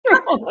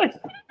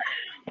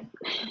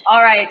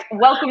All right,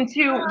 welcome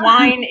to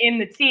Wine in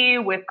the Tea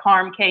with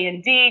Carm Kay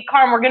and D.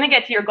 Carm, we're going to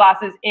get to your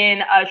glasses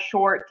in a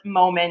short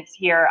moment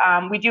here.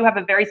 We do have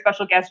a very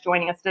special guest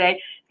joining us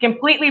today.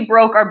 Completely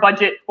broke our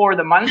budget for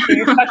the month. So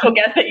your special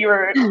guest that you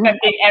were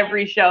expecting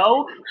every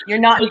show, you're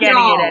not getting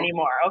it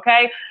anymore,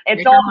 okay?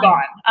 It's all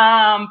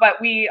gone.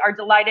 But we are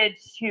delighted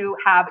to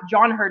have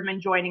John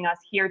Herdman joining us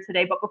here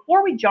today. But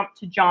before we jump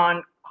to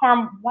John,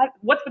 Carm, what's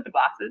with the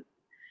glasses?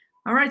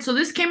 All right, so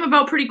this came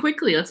about pretty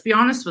quickly. Let's be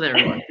honest with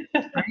everyone.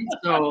 Right?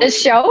 So the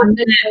show or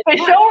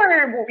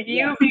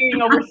you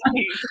being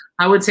overseas?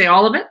 I would say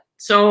all of it.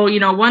 So,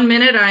 1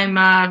 minute I'm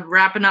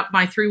wrapping up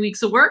my 3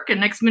 weeks of work, and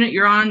next minute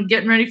you're on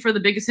getting ready for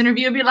the biggest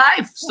interview of your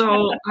life.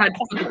 So I had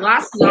to put the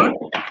glasses on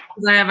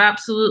because I have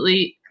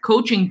absolutely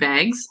coaching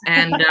bags,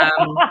 and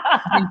I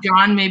think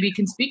John maybe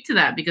can speak to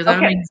that because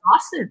I'm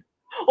exhausted.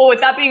 Well,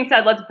 with that being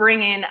said, let's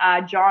bring in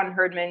John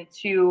Herdman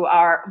to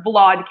our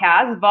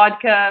Vlogcast,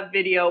 Vodka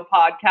Video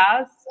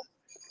Podcast.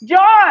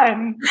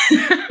 John!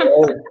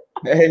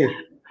 Hey.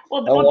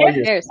 We'll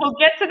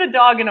get to the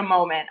dog in a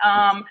moment.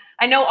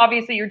 I know,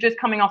 obviously, you're just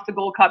coming off the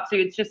Gold Cup, so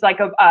it's just like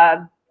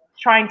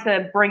trying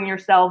to bring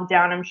yourself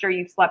down. I'm sure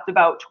you've slept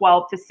about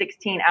 12 to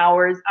 16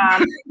 hours.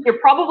 You're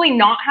probably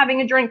not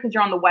having a drink because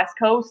you're on the West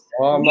Coast.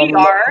 We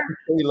are.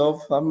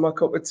 I'm my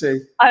cup of tea.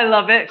 I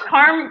love it.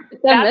 Carm.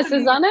 This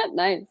is on it?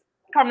 Nice.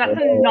 Carm, that's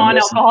a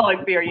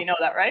non-alcoholic beer. You know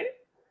that, right?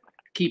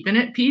 Keeping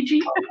it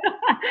PG.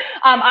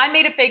 I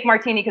made a fake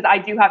martini because I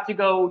do have to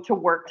go to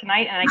work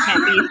tonight and I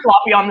can't be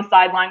sloppy on the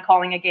sideline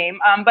calling a game.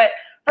 But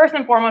first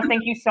and foremost,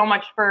 thank you so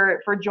much for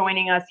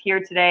joining us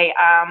here today.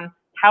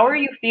 How are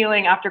you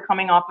feeling after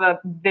coming off a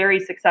very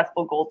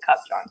successful Gold Cup,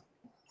 John?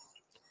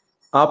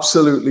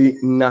 Absolutely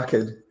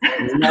knackered.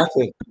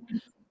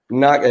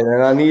 Knackered,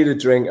 and I need a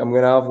drink. I'm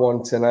going to have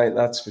one tonight,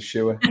 that's for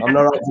sure. I'm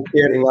not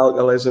advocating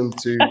alcoholism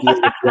to deal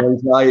with the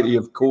anxiety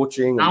of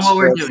coaching. Not what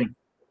we're doing.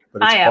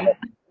 I am.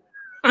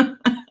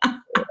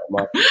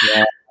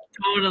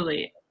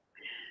 Totally.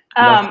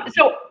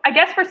 So I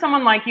guess for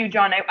someone like you,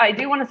 John, I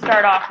do want to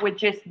start off with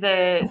just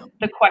the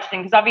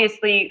question, because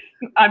obviously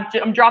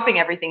I'm dropping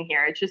everything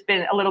here. It's just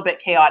been a little bit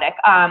chaotic.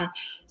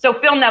 So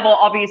Phil Neville,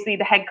 obviously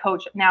the head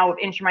coach now of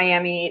Inter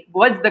Miami,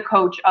 was the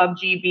coach of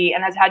GB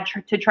and has had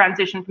to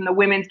transition from the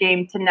women's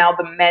game to now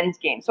the men's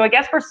game. So I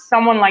guess for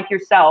someone like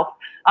yourself,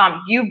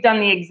 you've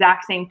done the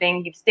exact same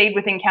thing. You've stayed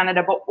within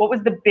Canada, but what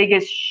was the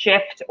biggest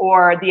shift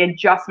or the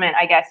adjustment,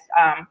 I guess,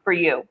 for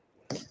you?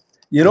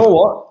 You know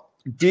what?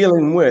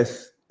 Dealing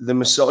with the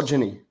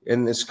misogyny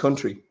in this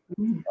country.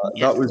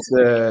 That was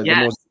the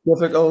most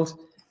difficult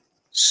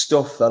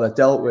stuff that I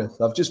dealt with.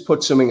 I've just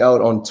put something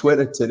out on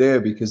Twitter today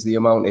because the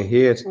amount of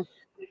hate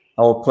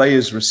our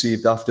players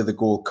received after the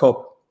Gold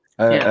Cup.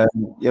 And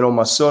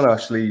my son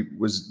actually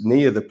was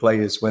near the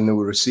players when they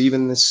were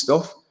receiving this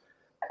stuff.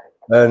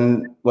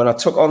 And when I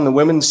took on the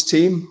women's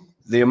team,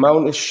 the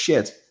amount of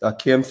shit that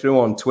came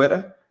through on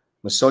Twitter,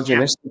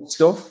 misogynistic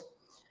stuff,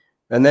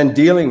 and then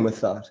dealing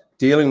with that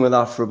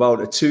for about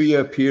a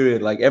 2-year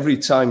period, like every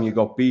time you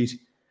got beat,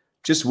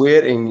 just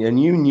waiting, and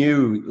you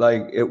knew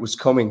like it was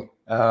coming.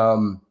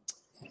 And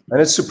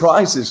it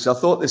surprised us. I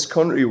thought this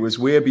country was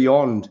way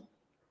beyond,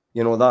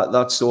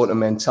 that sort of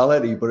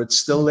mentality, but it's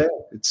still there.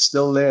 It's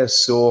still there.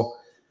 So,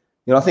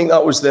 I think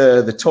that was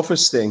the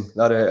toughest thing,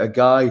 that a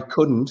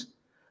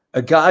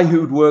guy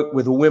who'd worked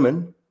with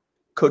women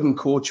couldn't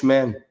coach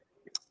men,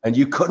 and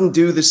you couldn't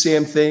do the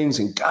same things,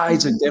 and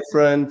guys are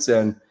different.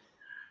 And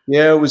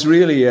yeah, it was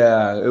really,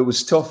 it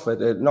was tough.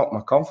 It knocked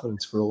my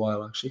confidence for a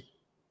while, actually.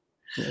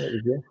 Yeah, it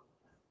was good.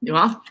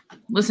 Well,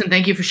 listen,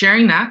 thank you for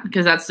sharing that,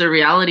 because that's the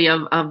reality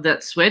of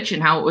that switch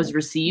and how it was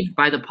received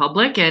by the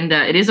public. And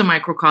it is a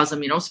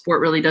microcosm. Sport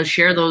really does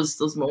share those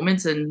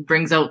moments and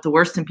brings out the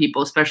worst in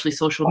people, especially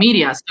social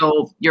media.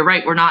 So you're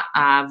right. We're not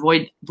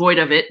void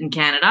of it in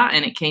Canada,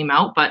 and it came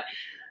out. But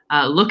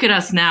look at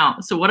us now.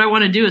 So what I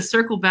want to do is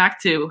circle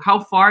back to how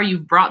far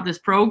you've brought this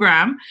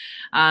program,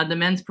 the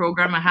men's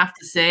program, I have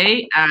to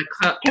say.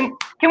 Can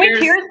we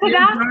cheers to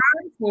that?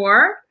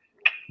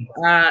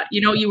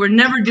 You were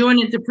never doing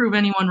it to prove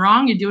anyone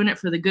wrong. You're doing it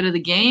for the good of the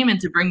game and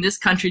to bring this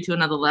country to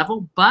another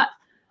level. But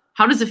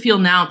how does it feel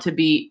now to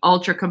be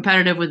ultra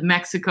competitive with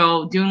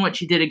Mexico, doing what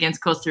you did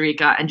against Costa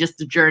Rica, and just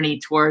the journey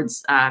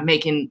towards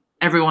making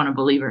everyone a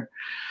believer?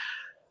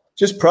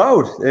 Just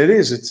proud. It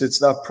is. It's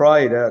that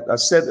pride. I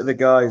said to the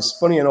guys,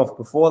 funny enough,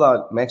 before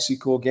that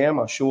Mexico game,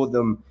 I showed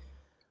them,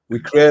 we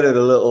created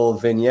a little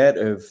vignette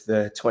of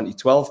the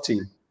 2012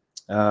 team.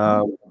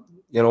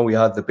 We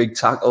had the big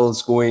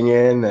tackles going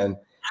in,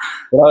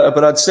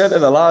 but I'd said to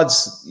the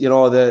lads,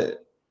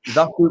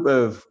 that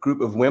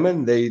group of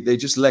women, they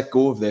just let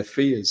go of their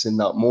fears in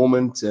that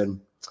moment, and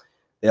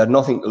they had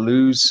nothing to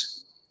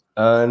lose.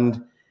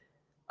 And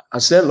I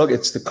said, look,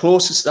 it's the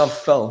closest I've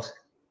felt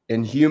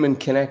in human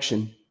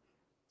connection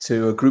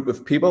to a group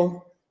of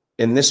people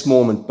in this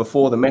moment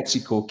before the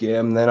Mexico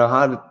game than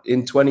I had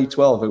in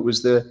 2012. It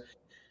was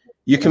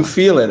you can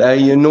feel it.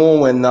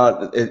 When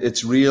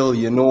it's real.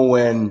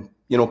 When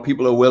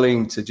people are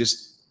willing to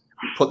just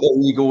put their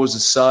egos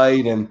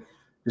aside and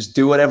just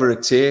do whatever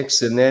it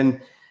takes, and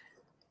then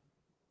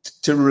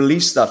to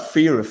release that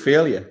fear of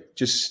failure,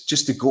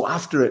 just to go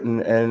after it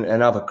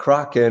and have a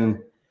crack.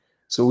 And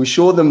so we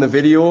showed them the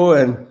video,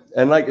 and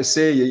like I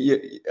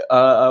say,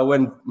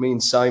 when me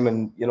and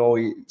Simon,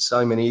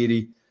 Simon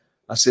Eady,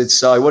 I said,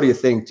 Si, what do you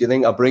think? Do you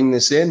think I bring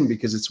this in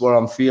because it's what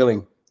I'm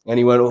feeling? And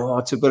he went, oh,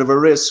 it's a bit of a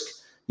risk.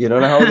 You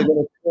don't know how they're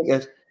going to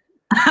take it.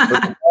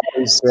 But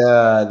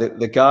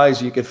the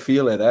guys, you could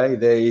feel it.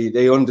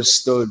 They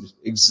understood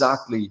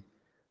exactly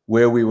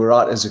where we were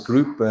at as a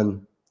group,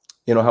 and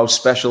how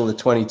special the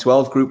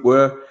 2012 group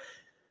were,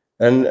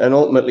 and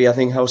ultimately I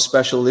think how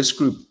special this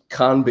group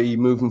can be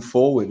moving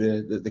forward.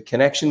 The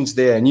connection's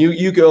there, and you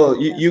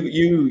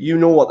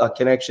know what that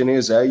connection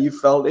is. You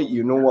felt it.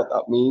 You know what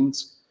that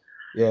means.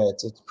 Yeah,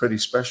 it's pretty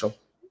special.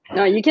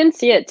 No, you can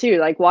see it too.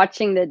 Like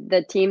watching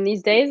the team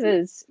these days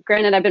is,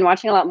 granted, I've been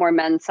watching a lot more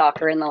men's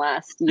soccer in the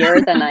last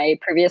year than I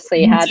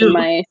previously had in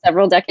my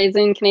several decades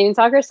in Canadian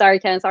soccer. Sorry,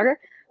 Canadian soccer.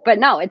 But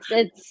no,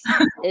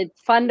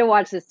 it's fun to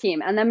watch this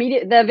team. And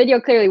the video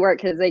clearly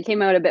worked because they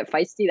came out a bit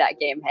feisty that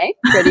game. Hey,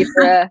 ready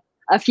for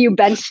a few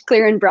bench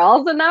clearing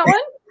brawls in that one?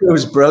 It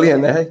was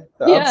brilliant, I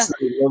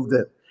absolutely loved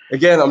it.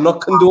 Again, I'm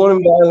not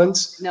condoning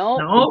violence.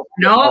 No,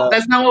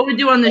 that's not what we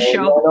do on this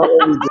show.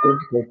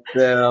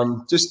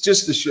 But,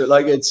 just to show,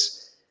 like,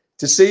 it's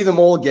to see them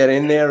all get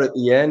in there at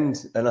the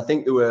end, and I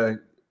think there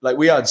were, like,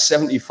 we had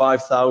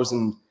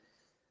 75,000,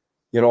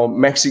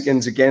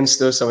 Mexicans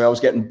against us. I mean, I was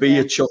getting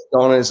beer chucked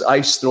on us,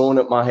 ice thrown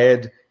at my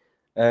head,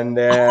 and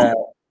it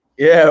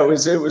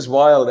was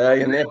wild.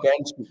 And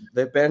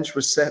their bench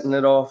was setting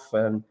it off,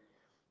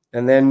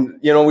 and then,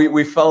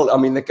 we felt, I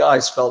mean, the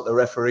guys felt the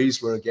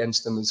referees were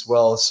against them as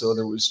well. So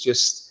there was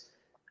just,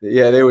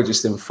 they were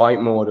just in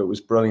fight mode. It was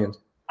brilliant.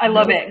 I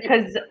love it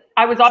because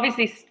I was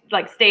obviously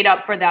stayed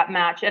up for that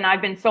match, and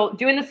I've been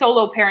doing the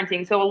solo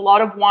parenting. So a lot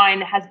of wine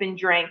has been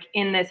drank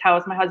in this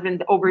house. My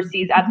husband's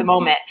overseas at the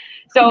moment.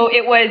 So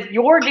it was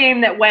your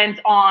game that went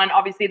on,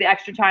 obviously the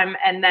extra time.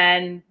 And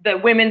then the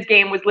women's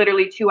game was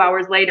literally 2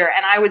 hours later.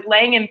 And I was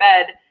laying in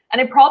bed. And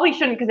I probably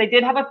shouldn't, because I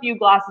did have a few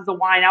glasses of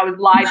wine. I was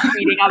live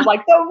tweeting. I was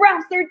like, the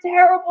refs are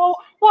terrible.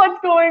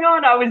 What's going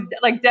on? I was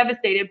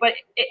devastated. But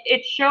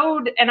it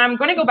showed, and I'm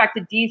going to go back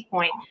to Dee's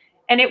point,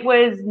 and it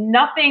was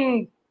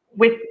nothing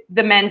with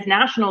the men's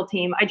national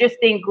team. I just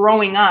think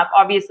growing up,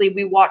 obviously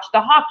we watched the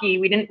hockey.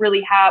 We didn't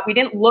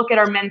look at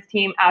our men's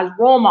team as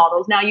role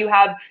models. Now you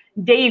have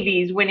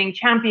Davies winning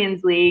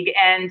Champions League,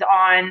 and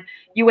on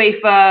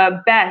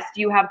UEFA Best,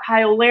 you have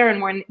Kyle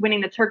Larin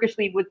winning the Turkish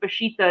League with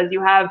Besiktas.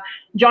 You have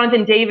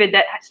Jonathan David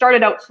that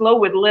started out slow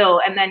with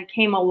Lille and then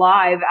came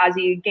alive as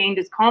he gained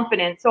his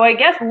confidence. So I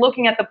guess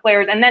looking at the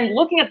players and then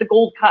looking at the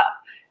Gold Cup,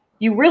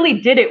 you really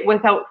did it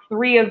without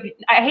three of,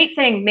 I hate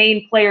saying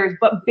main players,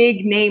 but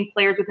big name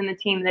players within the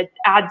team that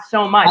add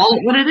so much. Call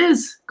it what it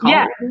is.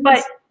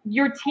 But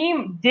your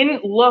team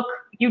didn't look,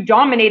 you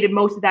dominated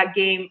most of that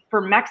game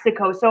for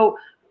Mexico. So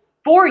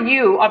for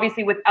you,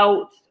 obviously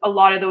without a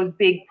lot of those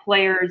big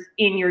players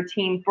in your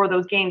team for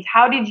those games,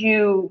 how did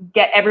you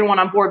get everyone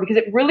on board? Because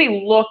it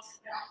really looks,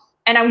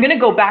 and I'm going to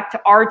go back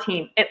to our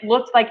team, it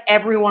looked like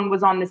everyone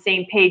was on the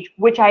same page,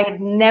 which I had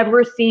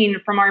never seen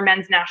from our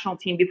men's national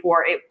team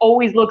before. It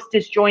always looks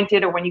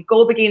disjointed, or when you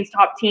go up against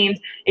top teams,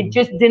 it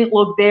just didn't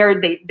look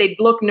there. They'd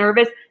look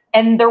nervous,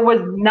 and there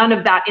was none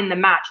of that in the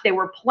match. They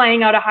were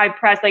playing out a high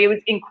press. Like, it was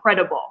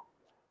incredible.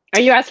 Are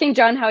you asking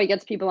John how he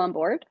gets people on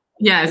board?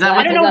 Yeah, is that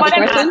I don't know what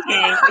I'm asking.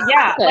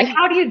 Yeah, Okay. like,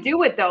 how do you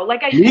do it though?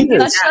 Like, I think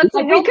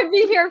we could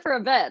be here for a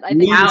bit. I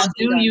think how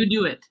do you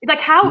do it? Like,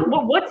 how?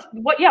 What's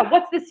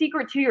the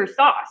secret to your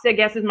sauce? I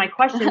guess is my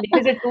question,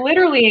 because it's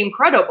literally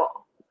incredible.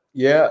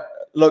 Yeah,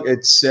 look,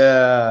 it's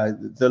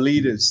the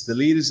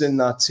leaders in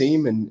that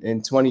team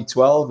in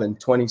 2012 and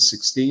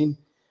 2016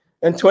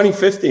 and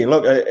 2015.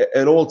 Look,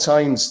 at all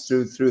times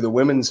through the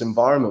women's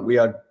environment, we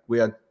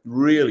had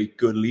really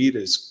good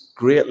leaders,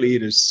 great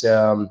leaders.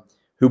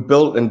 Who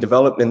built and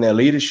developed in their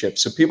leadership.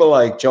 So people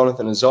like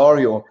Jonathan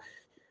Azario,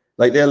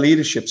 like, their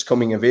leadership's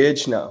coming of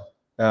age now.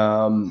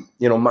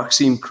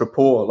 Maxime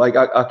Crepeau, like,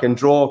 I can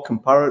draw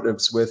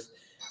comparatives with,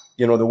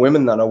 the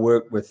women that I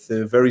work with,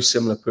 very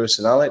similar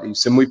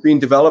personalities, and we've been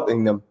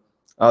developing them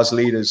as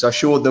leaders. I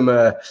showed them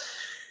a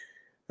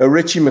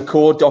Richie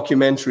McCaw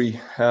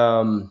documentary,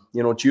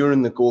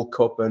 during the Gold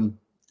Cup, and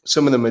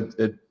some of them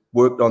had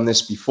worked on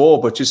this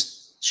before, but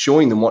just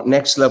showing them what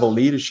next level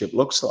leadership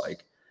looks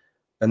like.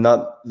 And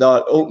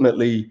that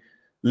ultimately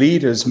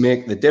leaders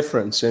make the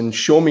difference. And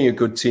show me a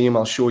good team,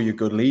 I'll show you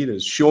good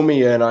leaders. Show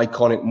me an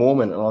iconic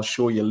moment, and I'll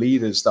show you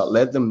leaders that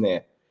led them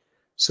there.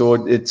 So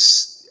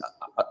it's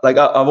like,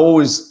 I've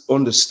always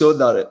understood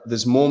that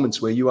there's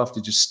moments where you have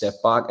to just step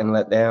back and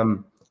let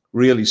them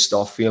really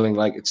start feeling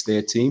like it's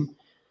their team.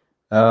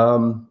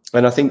 And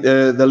I think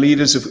the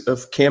leaders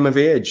have came of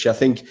age. I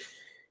think,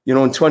 in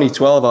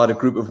 2012, I had a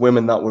group of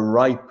women that were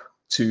ripe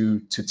to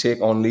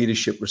take on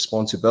leadership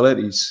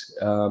responsibilities.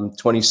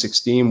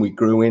 2016, we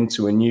grew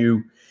into a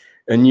new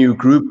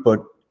group,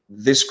 but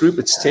this group,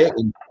 it's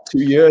taken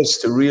 2 years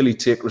to really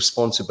take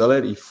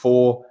responsibility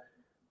for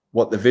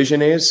what the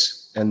vision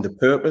is, and the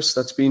purpose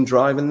that's been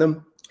driving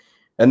them.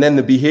 And then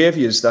the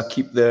behaviors that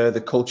keep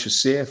the culture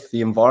safe,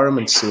 the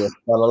environment safe,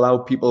 that allow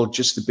people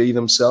just to be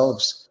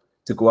themselves,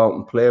 to go out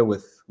and play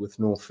with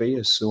no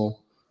fears. So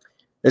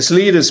it's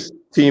leaders,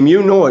 team.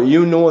 You know it.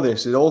 You know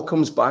this. It all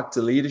comes back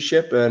to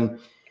leadership. And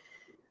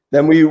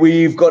then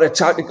we've got a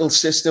tactical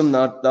system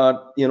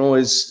that you know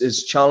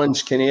is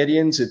challenged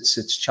Canadians.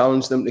 It's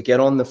challenged them to get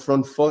on the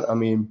front foot. I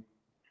mean,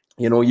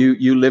 you know,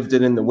 you lived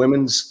it in the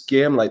women's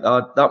game. Like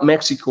that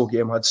Mexico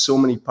game had so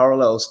many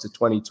parallels to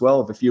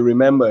 2012. If you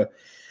remember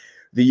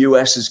the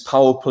US's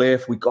power play,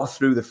 if we got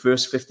through the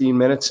first 15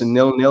 minutes and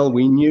 0-0,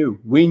 we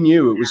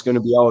knew it was going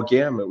to be our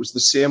game. It was the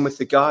same with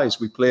the guys.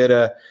 We played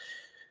a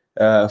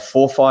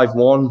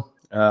 4-5-1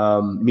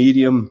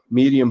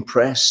 medium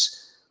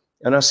press.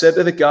 And I said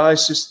to the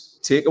guys,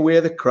 just take away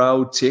the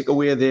crowd, take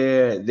away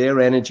their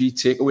energy,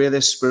 take away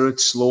their spirit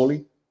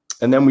slowly.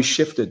 And then we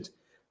shifted.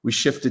 We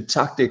shifted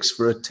tactics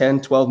for a 10,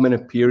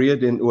 12-minute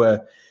period into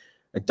a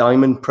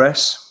diamond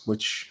press,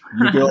 which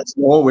you girls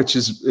know, which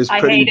is pretty... I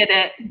hated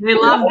it. They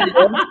loved it.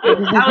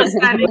 I was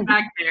standing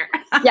back there.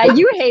 Yeah,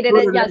 you hated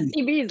it. Yeah,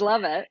 CBs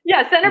love it.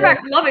 Yeah, center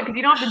backs love it because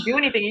you don't have to do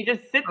anything. You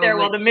just sit there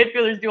while the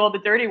midfielders do all the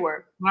dirty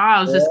work. Wow,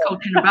 I was just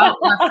coaching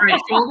about left, right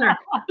shoulder.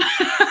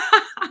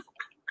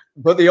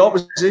 But the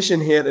opposition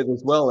hated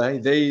as well.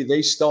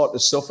 They start to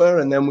suffer,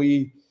 and then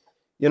we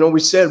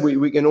said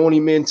we can only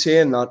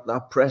maintain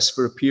that press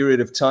for a period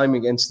of time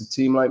against a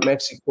team like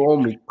Mexico,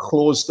 and we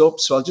closed up.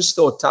 So I just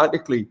thought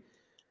tactically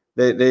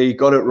they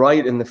got it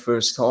right in the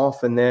first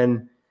half, and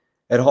then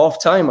at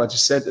half time I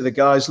just said to the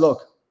guys,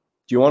 look,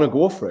 do you want to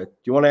go for it?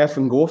 Do you want to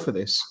effing go for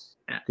this?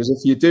 Because if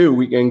you do,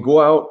 we can go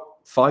out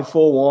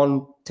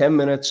 5-4-1, 10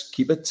 minutes,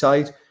 keep it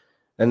tight,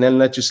 and then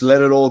just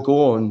let it all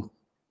go. And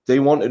they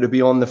wanted to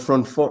be on the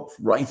front foot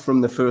right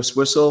from the first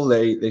whistle.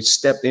 They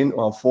stepped in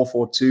our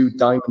 4-4-2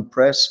 diamond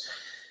press,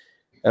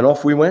 and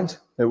off we went.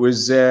 It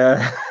was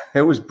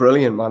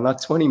brilliant, man.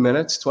 That 20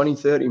 minutes, 20,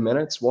 30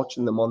 minutes,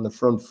 watching them on the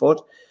front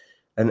foot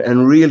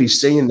and really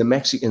seeing the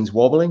Mexicans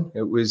wobbling.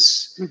 It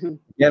was,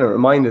 it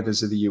reminded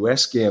us of the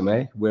US game,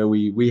 where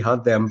we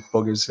had them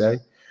buggers,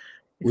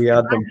 We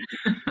had them.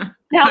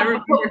 Now,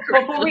 before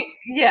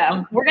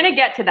we're going to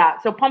get to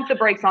that. So pump the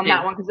brakes on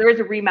that one, because there is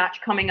a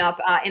rematch coming up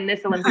in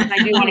this Olympics. And I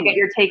do want to get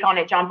your take on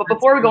it, John. But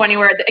before we go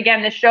anywhere,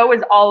 again, the show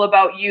is all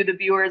about you, the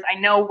viewers. I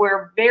know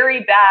we're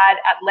very bad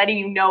at letting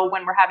you know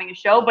when we're having a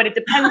show, but it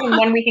depends on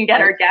when we can get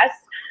our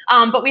guests.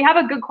 But we have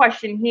a good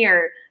question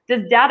here.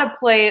 Does data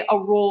play a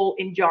role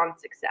in John's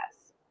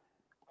success?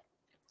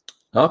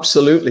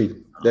 Absolutely.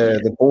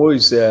 The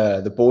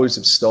boys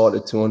have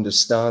started to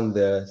understand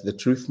the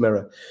truth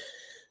mirror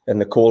and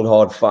the cold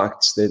hard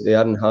facts. They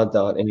hadn't had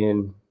that,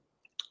 and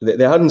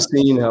they hadn't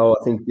seen how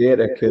I think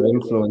data could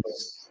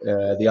influence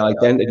the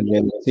identity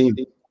in the team,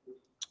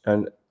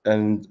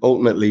 and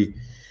ultimately,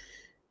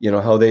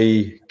 how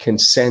they can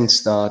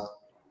sense that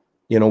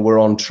we're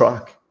on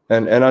track.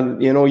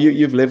 And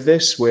you've lived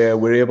this, where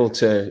we're able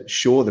to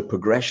show the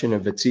progression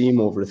of a team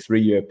over a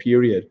 3-year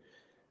period.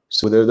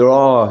 So there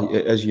are,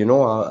 as you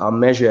know, I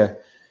measure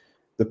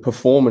the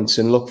performance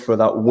and look for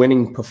that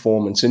winning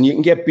performance. And you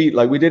can get beat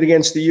like we did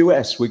against the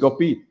US. We got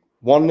beat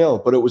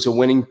 1-0, but it was a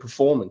winning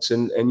performance,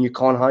 and you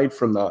can't hide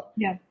from that.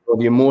 Yeah. So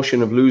the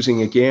emotion of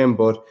losing a game,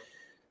 but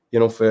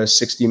for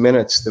 60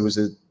 minutes there was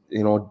a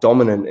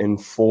dominant in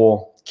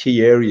 4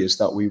 key areas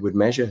that we would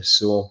measure.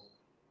 So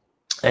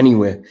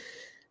anyway,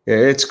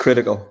 it's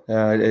critical.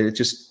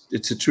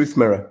 It's a truth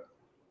mirror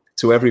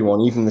to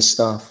everyone, even the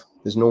staff.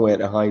 There's nowhere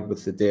to hide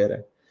with the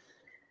data.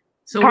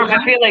 So Carm,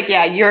 I feel like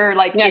you're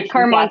like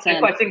Carm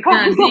question.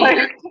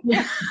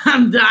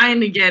 I'm dying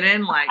to get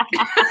in. Like,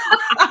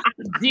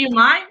 do you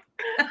mind?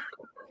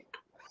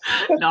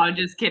 No, I'm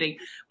just kidding.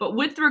 But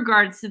with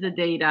regards to the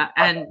data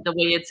and the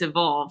way it's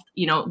evolved,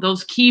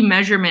 those key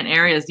measurement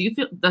areas, do you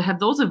feel have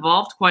those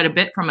evolved quite a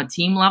bit from a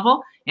team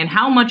level? And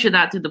how much of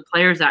that do the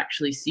players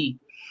actually see?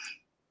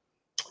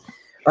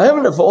 I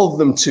haven't evolved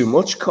them too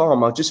much,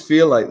 Carm. I just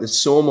feel like there's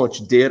so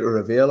much data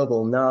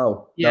available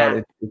now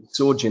that it's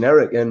so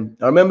generic. And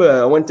I remember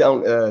I went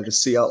down to the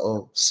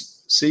Seattle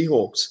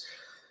Seahawks,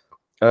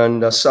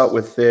 and I sat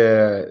with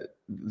their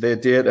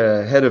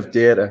data head of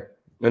data,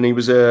 and he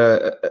was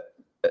an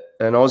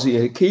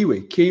Aussie, a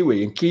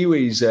Kiwi, and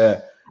Kiwis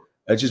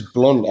are just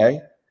blunt,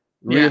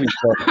 really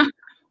blunt.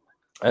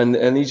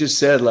 And he just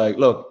said, like,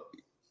 look,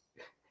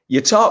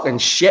 you're talking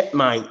shit,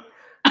 mate.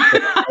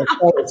 I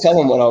tried to tell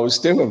him what I was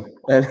doing,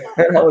 and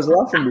I was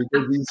laughing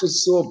because he's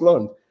just so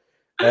blunt.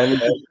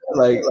 And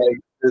like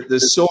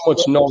there's so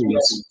much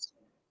noise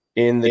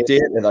in the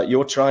data that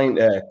you're trying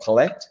to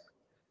collect.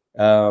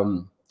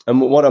 And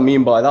what I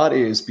mean by that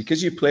is,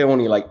 because you play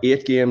only like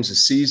 8 games a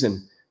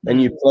season,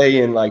 and you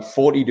play in like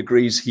 40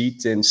 degrees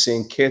heat in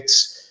St.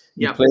 Kitts,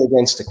 you play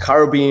against a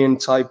Caribbean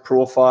type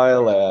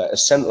profile, a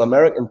Central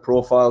American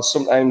profile.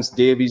 Sometimes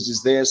Davies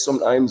is there,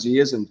 sometimes he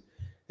isn't.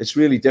 It's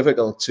really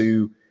difficult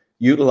to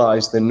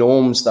utilize the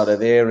norms that are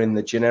there in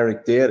the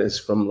generic data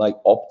from like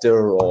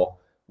Opta or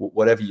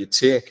whatever you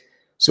take.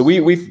 So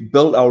we've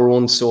built our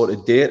own sort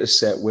of data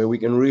set where we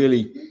can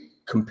really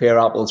compare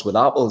apples with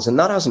apples, and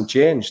that hasn't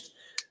changed.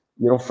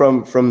 You know,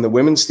 from the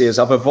women's days,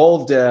 I've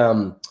evolved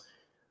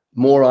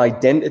more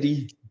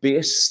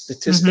identity-based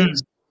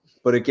statistics.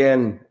 But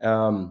again,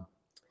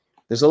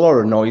 there's a lot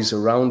of noise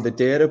around the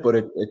data, but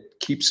it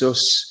keeps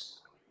us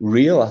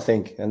real, I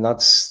think. And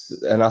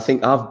I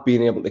think I've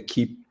been able to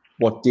keep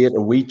what data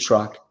we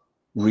track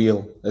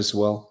real as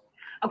well.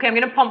 Okay, I'm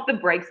going to pump the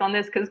brakes on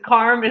this because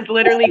Carm is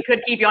literally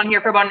could keep you on here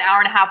for about an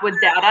hour and a half with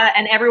data,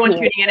 and everyone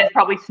tuning in is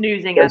probably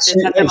snoozing at this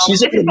at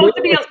the moment.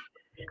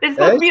 This is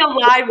supposed to be a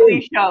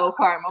lively show,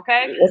 Carm,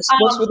 okay?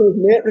 What's with those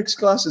matrix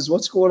classes?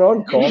 What's going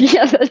on, Carm?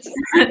 Yeah, that's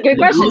good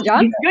question,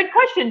 John. Good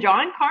question,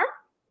 John. Carm?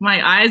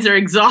 My eyes are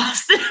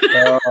exhausted.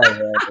 Yeah.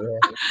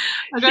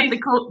 I got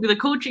the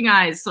coaching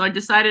eyes, so I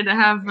decided to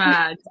have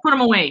put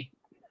them away.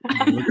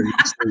 You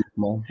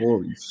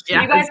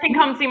guys can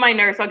come see my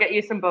nurse. I'll get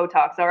you some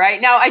Botox, all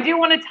right? Now, I do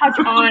want to touch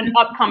on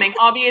upcoming,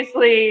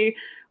 obviously.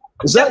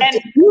 I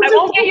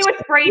won't get you a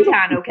spray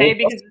tan, okay?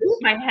 Because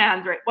my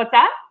hands right. What's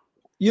that?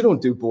 You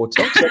don't do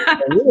Botox.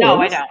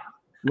 No, I don't.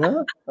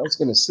 No, I was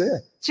going to say.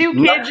 2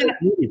 kids,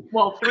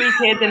 3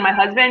 kids and my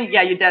husband.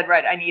 Yeah, you're dead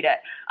right. I need it.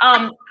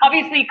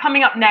 Obviously,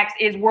 coming up next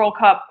is World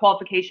Cup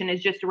qualification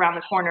is just around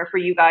the corner for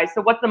you guys.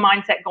 So what's the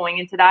mindset going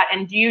into that?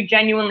 And do you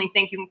genuinely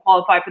think you can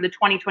qualify for the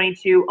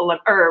 2022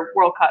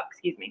 World Cup?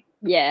 Excuse me.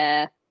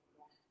 Yeah.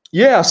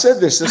 Yeah, I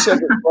said this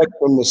right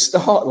from the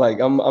start.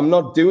 Like, I'm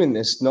not doing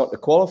this not to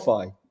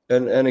qualify.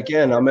 And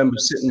again, I remember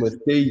sitting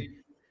with D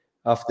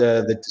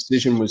after the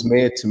decision was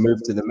made to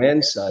move to the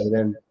men's side,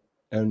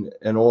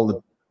 and all the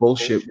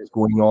bullshit was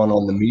going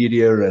on the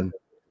media, and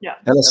I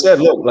said,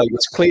 look, like,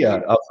 it's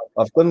clear.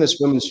 I've done this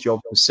women's job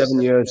for 7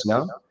 years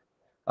now.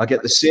 I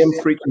get the same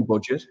freaking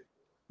budget.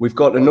 We've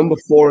got a number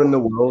 4 in the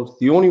world.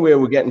 The only way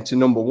we're getting to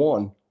number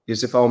 1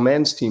 is if our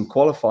men's team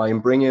qualify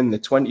and bring in the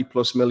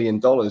 $20+ million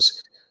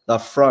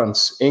that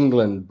France,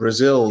 England,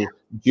 Brazil,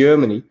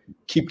 Germany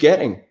keep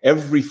getting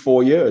every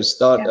 4 years.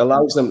 That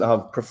allows them to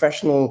have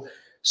professional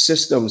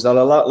systems that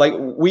allow, like,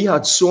 we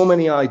had so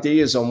many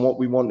ideas on what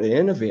we want to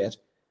innovate,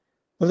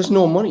 but there's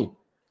no money.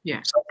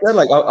 Yeah. So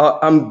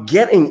I'm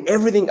getting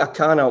everything I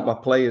can out of my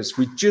players.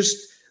 We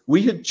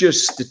had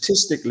just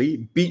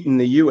statistically beaten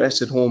the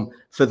US at home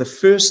for the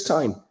first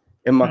time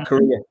in my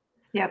career.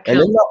 Yeah. And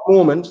in that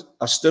moment,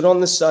 I stood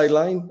on the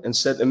sideline and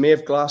said to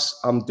Maeve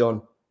Glass, I'm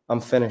done. I'm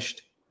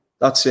finished.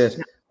 That's it.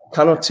 I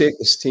cannot take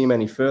this team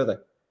any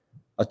further.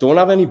 I don't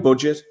have any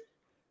budget.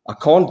 I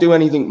can't do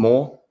anything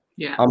more.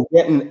 Yeah. I'm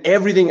getting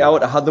everything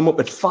out. I had them up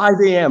at 5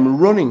 a.m.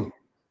 running.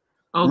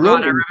 Oh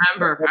God, I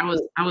remember.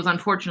 I was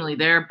unfortunately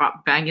there,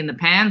 banging the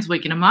pans,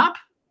 waking them up.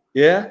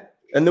 Yeah,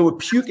 and they were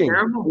puking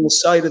on the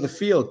side of the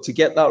field to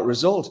get that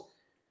result.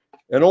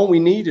 And all we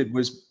needed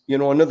was,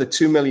 another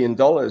 $2 million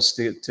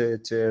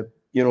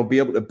to be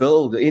able to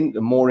build into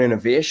more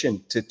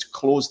innovation to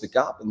close the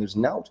gap. And there's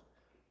not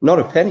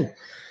a penny.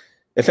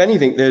 If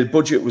anything, the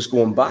budget was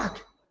going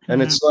back.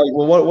 And it's like,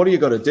 well, what do you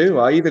got to do?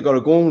 I either got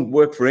to go and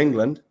work for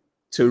England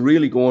to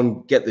really go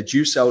and get the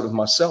juice out of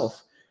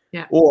myself,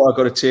 or I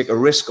got to take a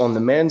risk on the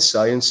men's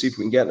side and see if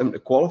we can get them to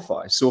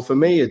qualify. So for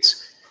me,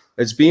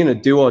 it's been a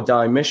do or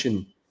die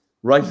mission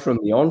right from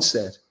the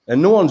onset. And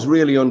no one's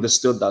really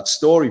understood that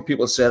story.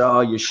 People said,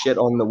 oh, you shit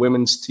on the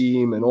women's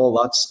team and all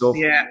that stuff.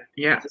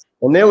 Yeah.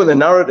 And they were the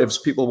narratives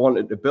people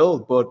wanted to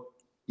build. But,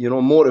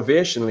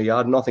 motivationally, I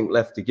had nothing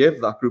left to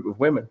give that group of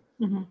women.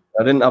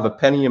 I didn't have a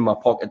penny in my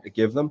pocket to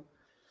give them.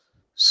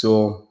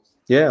 So,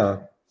 yeah.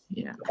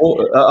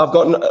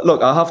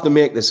 Look, I have to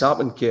make this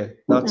happen, Kay.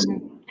 That's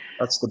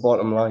the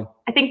bottom line.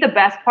 I think the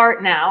best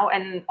part now,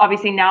 and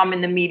obviously now I'm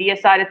in the media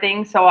side of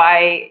things, so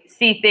I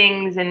see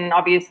things and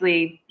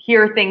obviously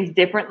hear things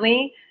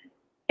differently.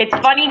 It's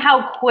funny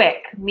how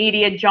quick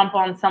media jump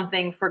on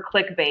something for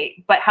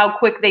clickbait, but how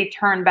quick they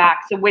turn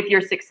back. So with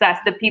your success,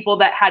 the people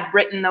that had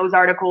written those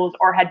articles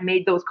or had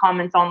made those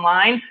comments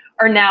online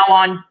are now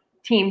on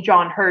Team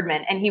John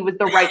Herdman, and he was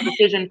the right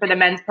decision for the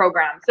men's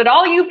program. So to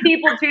all you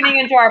people tuning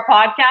into our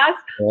podcast,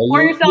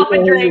 pour yourself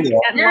a drink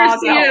and cheers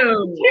to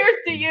you. Cheers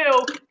to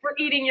you for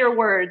eating your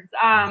words.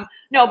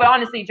 No, but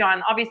honestly,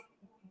 John, obviously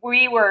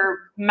we were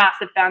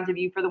massive fans of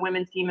you for the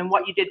women's team and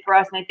what you did for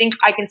us. And I think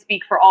I can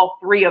speak for all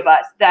 3 of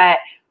us that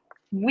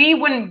we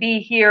wouldn't be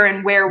here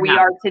and where we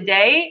are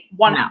today.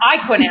 I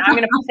couldn't. I'm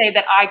going to say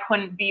that I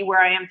couldn't be where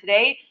I am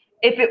today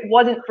if it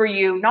wasn't for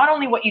you, not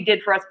only what you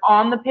did for us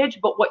on the pitch,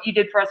 but what you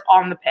did for us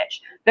on the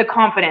pitch. The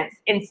confidence,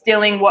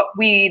 instilling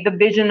the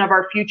vision of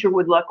our future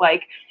would look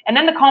like. And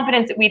then the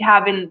confidence that we'd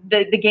have in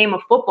the game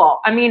of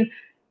football. I mean,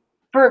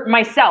 for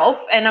myself,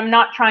 and I'm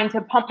not trying to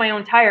pump my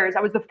own tires,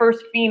 I was the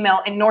first female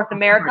in North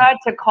America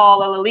to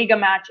call a La Liga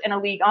match and a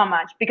Ligue 1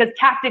 match because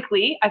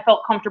tactically I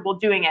felt comfortable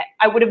doing it.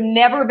 I would have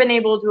never been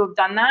able to have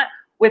done that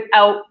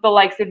without the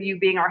likes of you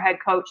being our head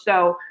coach.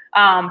 So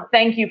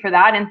thank you for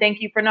that. And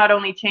thank you for not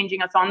only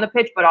changing us on the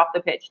pitch, but off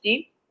the pitch.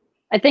 Dee?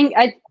 I think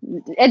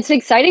it's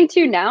exciting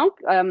too now.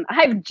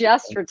 I've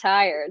just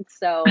retired.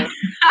 So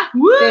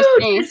woo,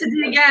 this is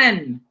it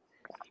again.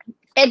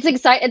 It's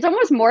exciting. It's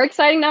almost more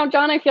exciting now,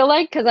 John, I feel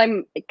like,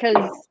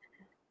 because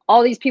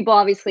all these people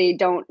obviously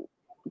don't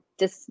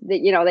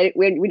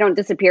we don't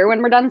disappear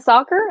when we're done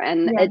soccer,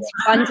 and it's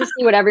fun to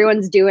see what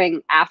everyone's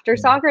doing after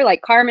soccer.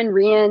 Like Carmen,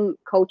 Rian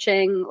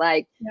coaching,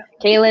 like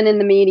Kaylin in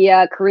the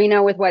media,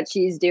 Karina with what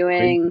she's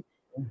doing.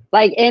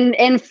 Like in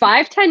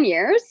 5-10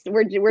 years,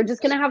 we're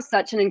just gonna have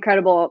such an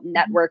incredible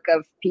network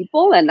of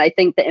people, and I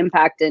think the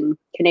impact in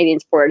Canadian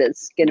sport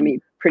is gonna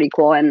be pretty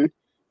cool. And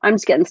I'm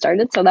just getting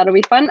started, so that'll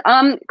be fun.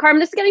 Carm,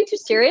 this is getting too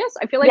serious.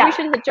 I feel like we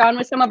should hit John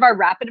with some of our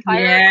rapid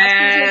fire.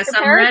 Yes,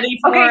 I'm ready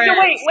for it. So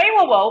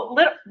whoa.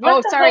 Let's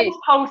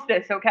post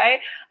this, okay?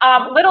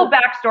 Little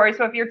backstory.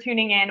 So if you're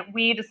tuning in,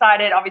 we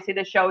decided, obviously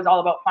this show is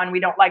all about fun.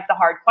 We don't like the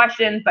hard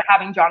questions, but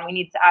having John, we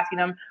need to ask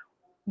them.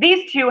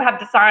 These two have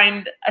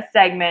designed a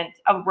segment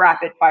of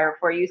rapid fire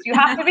for you. So you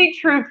have to be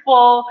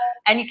truthful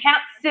and you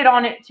can't sit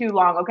on it too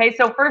long. Okay.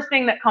 So first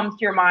thing that comes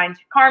to your mind,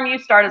 Carm, you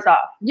start us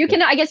off.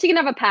 I guess you can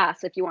have a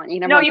pass if you want. You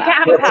can't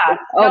have a pass.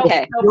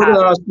 Okay. You're going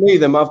to ask me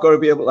them. I've got to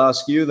be able to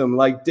ask you them.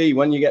 Like D,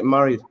 when you get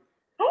married.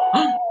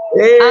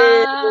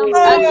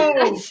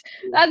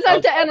 That's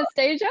up to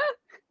Anastasia.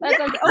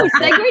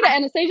 Segue to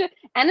Anastasia.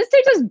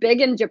 Anastasia's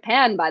big in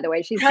Japan, by the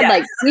way. She's had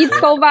like tweets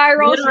go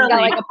viral. She's got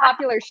like a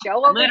popular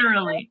show over there.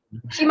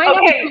 She might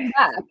not be coming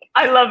back.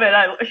 I love it.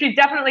 She's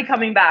definitely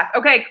coming back.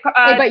 Okay,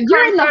 but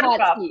you're in the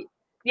hot seat.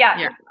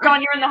 Yeah,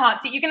 John, you're in the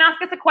hot seat. You can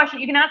ask us a question.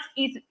 You can ask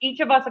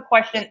each of us a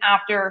question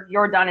after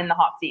you're done in the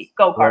hot seat.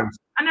 Go, Carm.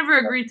 I never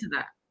agreed to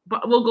that,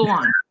 but we'll go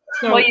on.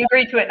 So, well, you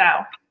agreed to it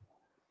now.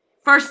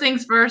 First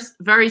things first,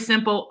 very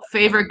simple,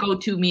 favorite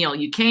go-to meal.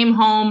 You came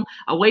home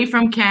away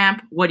from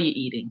camp. What are you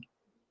eating?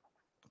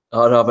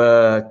 I'd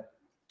have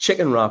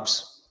chicken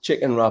wraps.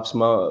 Chicken wraps.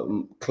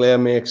 Claire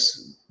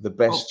makes the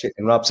best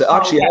chicken wraps.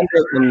 Actually, I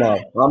make them now.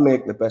 I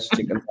make the best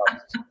chicken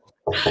wraps.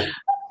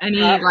 And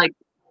you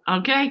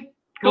okay.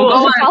 Cool.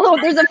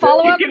 There's a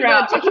follow-up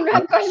chicken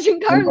wrap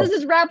question, Carm. This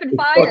is rapid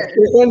fire.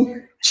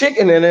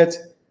 Chicken in it.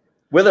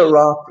 With a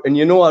wrap, and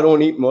you know I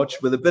don't eat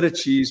much, with a bit of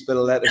cheese, bit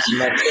of lettuce, and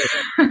that's it.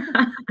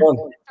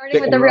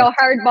 Starting with the real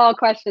hardball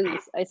questions,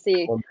 I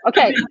see.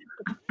 Okay,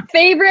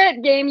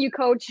 favorite game you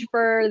coach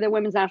for the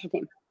women's national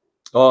team?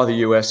 Oh, the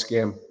US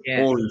game.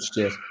 Yeah. Holy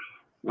shit.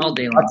 All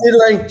day long. I did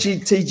like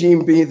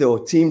TGB though,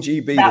 Team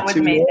GB. That was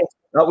amazing.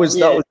 That was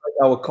like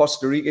our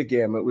Costa Rica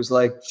game. It was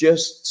like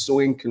just so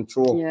in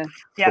control.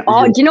 Yeah.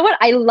 Oh, do you know what?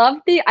 I love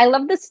the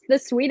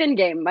Sweden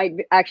game. Might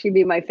actually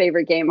be my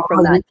favorite game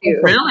from that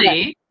too.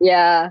 Really?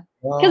 Yeah.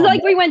 Because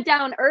like we went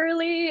down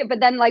early, but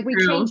then like we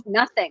changed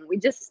nothing. We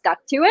just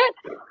stuck to it.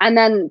 And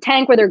then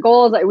Tank with her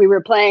goals, like we were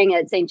playing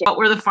at St. James. What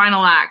were the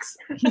final acts?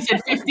 He said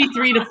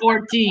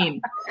 53-14.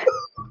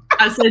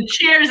 I said,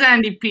 cheers,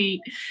 Andy P.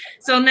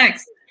 So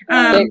next.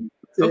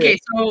 Okay,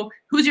 so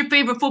who's your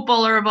favorite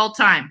footballer of all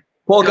time?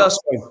 Paul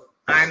Gascoigne.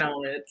 I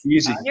know it.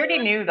 Easy. You already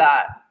knew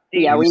that.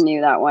 Yeah, we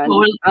knew that one.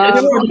 I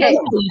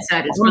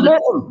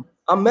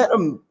met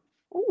him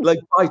like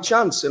by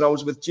chance, and I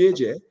was with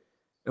JJ.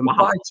 And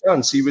by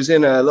chance, he was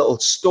in a little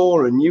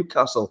store in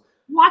Newcastle.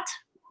 What?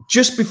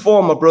 Just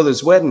before my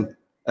brother's wedding.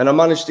 And I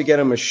managed to get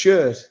him a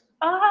shirt.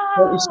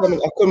 I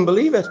couldn't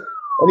believe it.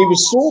 And he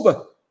was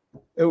sober.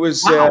 It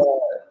was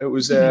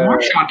more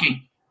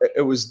shocking.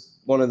 It was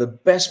one of the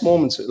best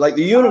moments. Like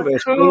the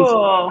universe.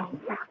 Cool.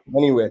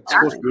 Anyway, it's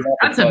supposed to be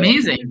that's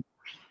amazing.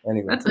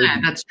 Anyway.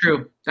 That's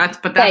true. That's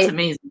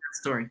amazing, that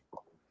story.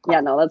 Yeah,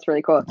 no, that's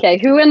really cool. Okay,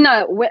 who in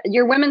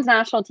your women's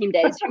national team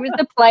days, who was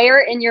the player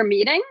in your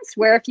meetings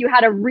where if you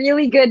had a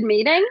really good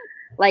meeting,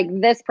 like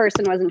this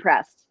person was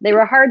impressed? They were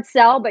a hard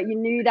sell, but you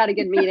knew you'd had a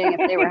good meeting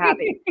if they were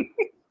happy.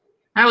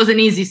 That was an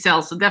easy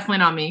sell, so definitely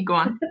not me. Go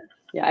on.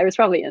 Yeah, I was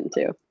probably in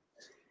too.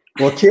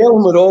 Well,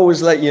 Kaylin would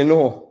always let you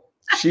know.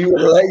 She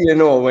would let you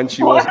know when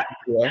she wasn't.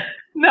 Yeah?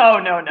 No.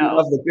 You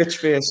have the bitch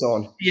face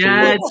on.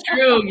 Yeah, it's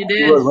true. You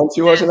did. When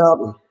she wasn't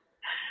happy.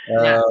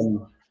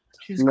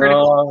 She's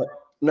critical.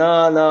 No,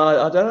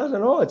 I don't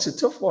know. It's a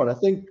tough one. I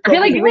feel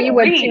like Ree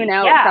would tune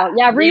out.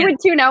 Ree would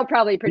tune out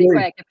probably pretty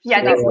quick.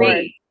 That's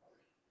Ree.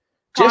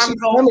 Jessie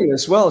Fleming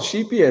as well.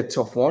 She'd be a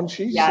tough one.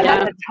 That's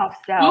a tough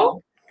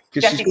sell.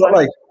 Because she's got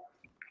like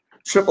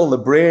triple the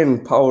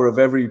brain power of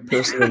every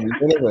person in the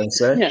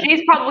universe.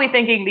 She's probably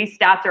thinking these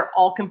stats are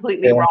all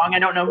completely wrong. I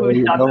don't know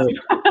who's done them.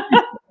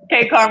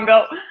 Okay, Carm,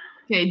 go.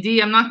 Okay,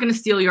 D, I'm not going to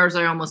steal yours.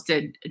 I almost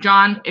did.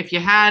 John, if you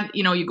had,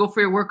 you go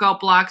for your workout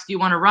blocks, do you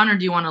want to run or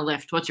do you want to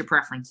lift? What's your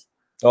preference?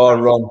 Oh,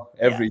 run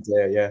every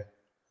day. Yeah.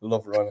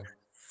 Love running.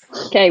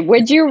 Okay.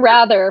 Would you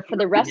rather for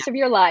the rest of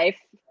your life,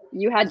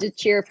 you had to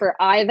cheer for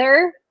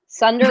either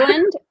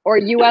Sunderland or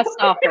US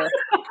soccer?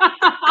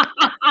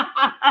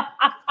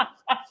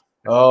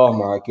 Oh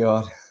my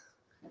God.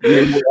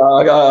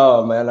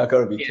 Oh man, I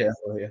gotta be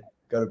careful here.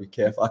 Gotta be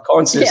careful. I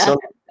can't say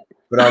something,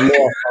 but I know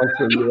I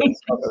can't say US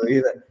soccer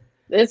either.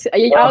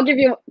 I'll give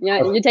you,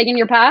 you taking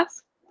your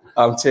pass?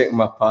 I'm taking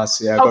my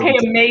pass, yeah. Okay,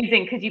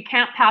 amazing, because you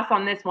can't pass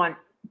on this one.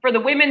 For the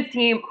women's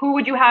team, who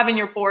would you have in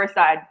your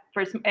side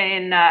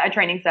in a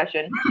training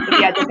session if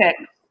you had to pick?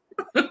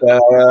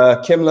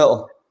 Kim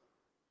Little.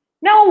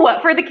 No,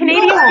 for the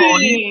Canadian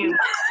team.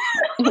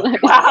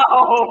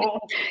 Wow.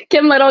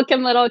 Kim Little.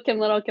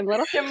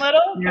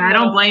 Yeah, I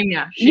don't blame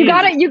you. You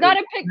gotta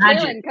pick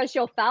Kaylin because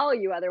she'll foul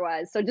you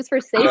otherwise. So just for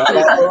safety,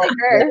 pick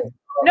her.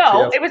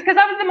 No, it was because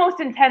I was the most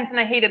intense and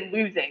I hated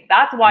losing.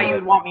 That's why you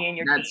would want me in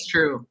your team. That's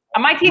true.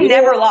 And my team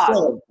never lost.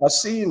 I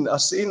seen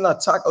that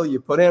tackle you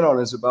put in on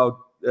us about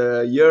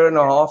a year and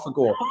a half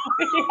ago.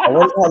 I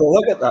want to have a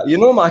look at that. You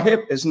know, my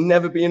hip has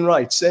never been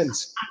right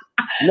since.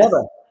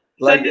 Never.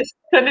 Like,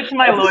 send it to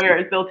my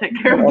lawyers. They'll take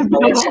care of it.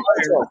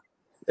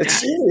 It's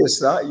serious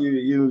that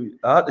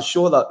I had to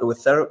show that to a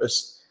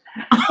therapist.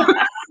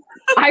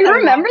 I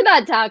remember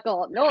that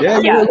tackle. No,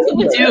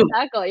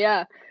 tackle.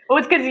 Yeah. Well,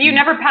 it's because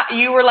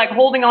you were like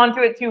holding on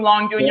to it too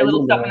long, doing your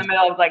little stuff in the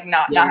middle. I was like,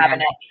 not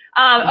having it.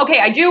 Okay,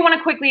 I do want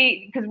to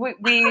quickly, because we're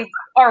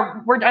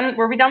done.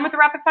 Were we done with the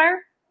rapid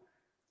fire?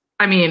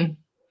 I mean,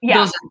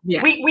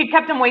 we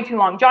kept them way too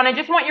long. John, I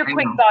just want your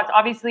quick thoughts.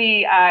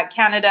 Obviously,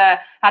 Canada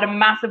had a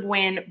massive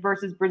win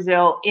versus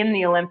Brazil in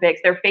the Olympics.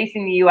 They're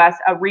facing the U.S.,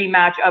 a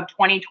rematch of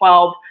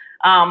 2012.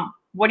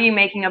 What are you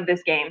making of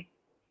this game?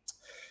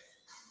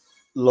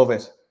 Love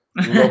it.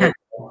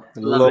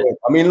 Love it.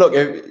 I mean, look,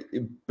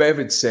 Bev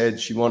had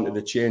said she wanted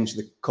to change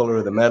the color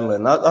of the medal,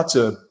 and that's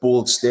a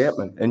bold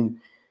statement. And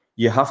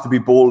you have to be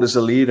bold as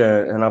a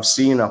leader. And I've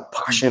seen her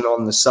passion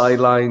on the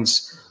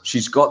sidelines.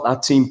 She's got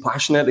that team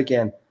passionate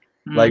again,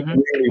 like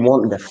really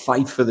wanting to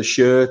fight for the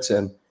shirt.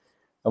 And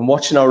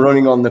watching her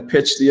running on the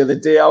pitch the other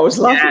day, I was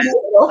laughing.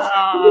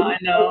 I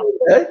know.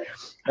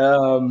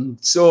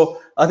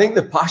 So I think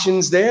the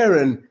passion's there,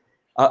 and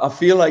I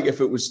feel like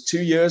if it was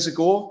 2 years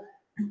ago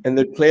and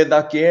they'd played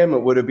that game, it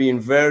would have been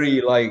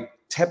very like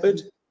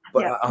tepid.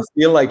 But I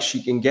feel like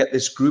she can get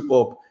this group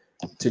up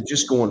to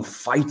just go and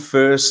fight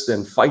first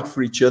and fight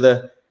for each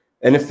other.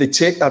 And if they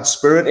take that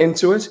spirit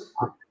into it,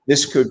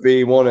 this could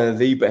be one of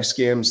the best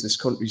games this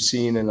country's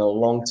seen in a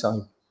long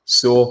time.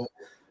 So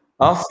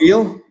I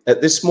feel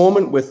at this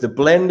moment, with the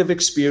blend of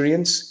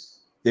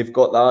experience, they've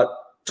got that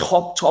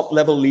top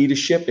level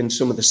leadership in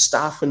some of the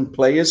staff and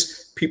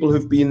players, people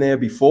who've been there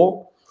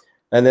before.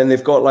 And then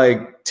they've got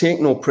like take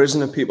no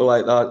prisoner people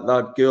like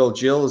that girl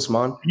Jills,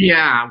 man.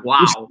 Yeah,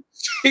 wow.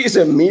 She's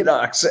a meat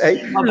axe,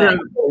 eh?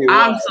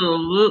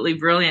 Absolutely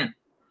brilliant.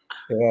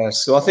 Yeah,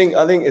 so I think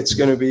it's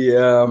going to be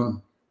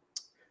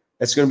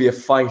a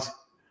fight.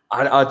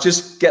 I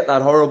just get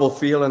that horrible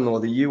feeling though.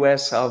 The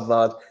US have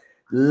that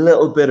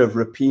little bit of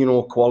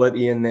Rapinoe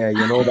quality in there,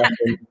 you know. That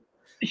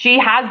she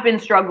has been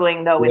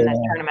struggling though in this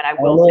tournament. I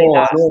will say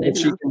that.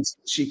 But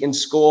she can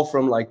score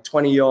from like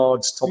 20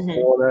 yards, top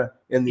corner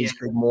in these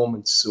big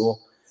moments. So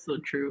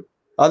true.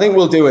 I think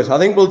we'll do it. I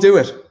think we will too.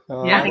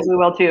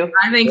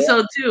 I think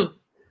so too.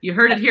 You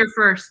heard it here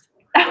first.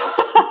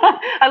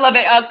 I love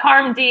it.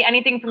 Carm D,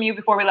 anything from you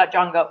before we let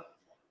John go?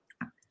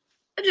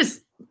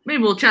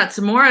 Maybe we'll chat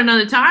some more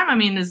another time. I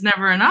mean, there's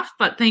never enough,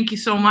 but thank you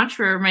so much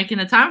for making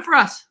the time for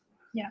us.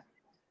 Yeah.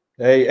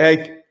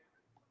 Hey,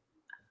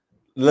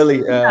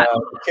 Lily.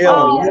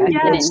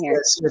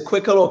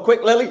 Quick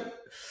Lily.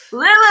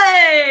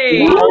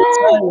 Lily! Get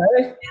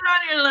on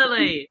here,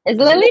 Lily. Is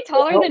Lily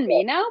taller than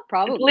me now?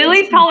 Probably.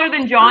 Lily's taller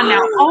than John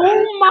now.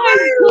 Oh my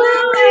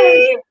God.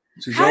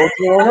 How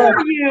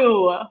are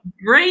you?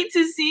 Great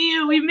to see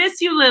you. We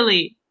miss you,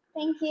 Lily.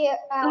 Thank you.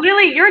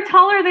 Lily, you're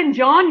taller than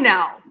John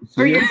now.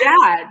 For your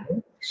dad.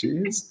 She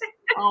is.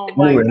 Oh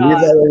my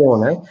God.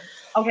 Alone,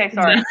 Okay,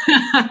 sorry.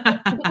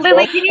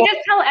 Lily, can you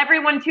just tell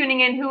everyone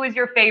tuning in who is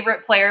your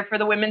favorite player for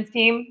the women's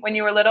team when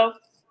you were little?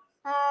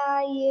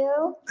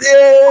 You.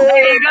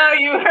 There you go.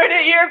 You heard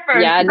it here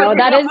first. Yeah, no,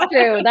 that is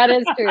true. That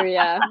is true.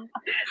 Yeah.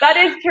 That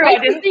is true. I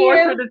didn't force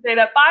her to say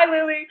that. Bye,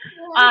 Lily.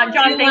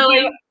 John, thank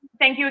you.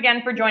 Thank you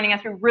again for joining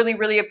us. We really,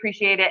 really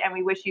appreciate it. And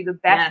we wish you the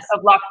best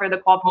of luck for the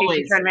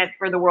qualification tournament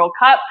for the World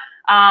Cup.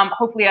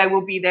 Hopefully I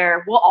will be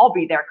there. We'll all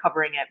be there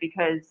covering it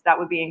because that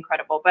would be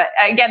incredible. But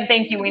again,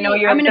 thank you. We know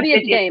you're the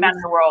busiest man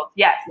in the world.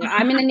 Yes. Yeah,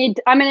 I'm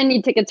gonna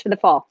need tickets for the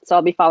fall. So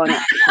I'll be following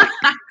up.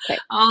 Okay.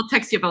 I'll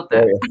text you about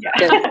that.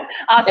 Yeah.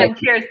 Awesome.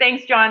 Okay. Cheers.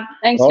 Thanks, John.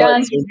 Thanks,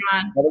 John.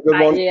 Have a good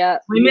one. Yeah.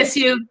 We miss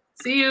you.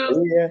 See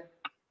you.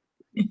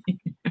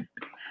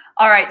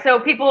 All right. So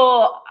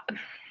people,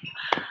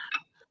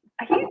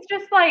 he's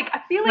just like, I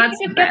feel like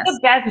you just get the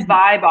best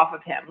vibe off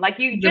of him. Like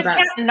you just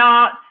can't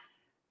not,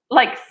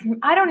 like,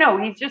 I don't know.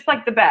 He's just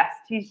like the best.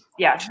 He's,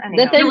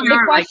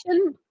 The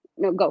question,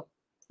 no, go.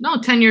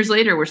 No, 10 years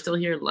later, we're still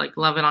here, like,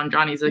 loving on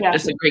Johnny. He's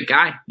just a great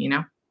guy, you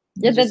know?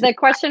 Yeah, the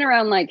question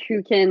around, like,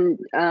 who can,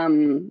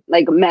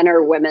 like, men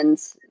or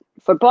women's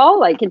football,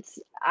 like, it's,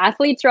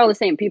 athletes are all the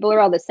same. People are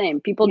all the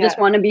same. People just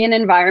want to be in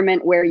an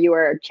environment where you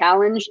are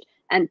challenged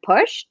and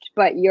pushed,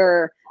 but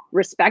you're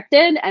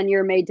respected and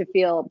you're made to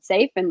feel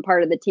safe and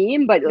part of the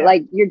team, but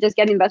like you're just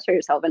getting the best for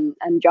yourself. And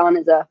John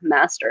is a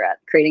master at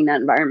creating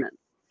that environment.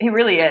 He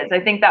really is. I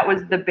think that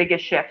was the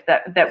biggest shift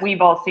that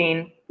we've all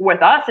seen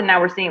with us, and now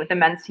we're seeing it with the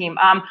men's team.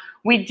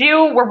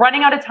 We're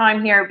running out of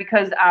time here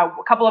because a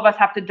couple of us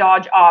have to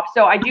dodge off.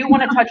 So I do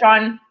want to touch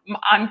on,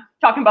 I'm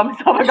talking about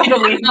myself. I got to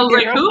leave.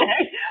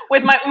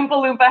 with my Oompa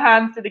Loompa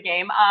hands to the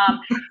game.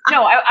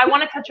 No, I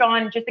want to touch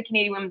on just the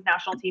Canadian women's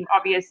national team.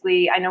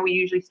 Obviously, I know we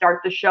usually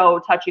start the show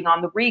touching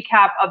on the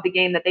recap of the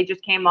game that they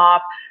just came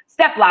off.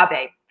 Steph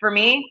Labe, for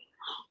me,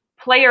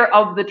 player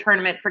of the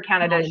tournament for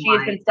Canada. She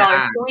has been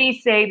stellar. 3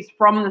 saves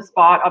from the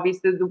spot.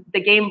 Obviously, the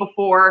game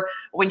before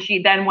when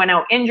she then went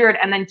out injured,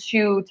 and then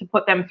 2 to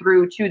put them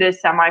through to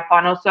this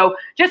semifinal. So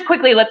just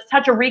quickly, let's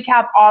touch a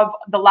recap of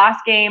the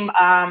last game,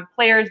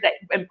 players that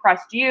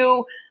impressed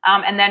you,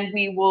 and then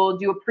we will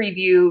do a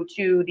preview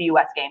to the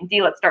U.S. game.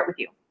 Dee, let's start with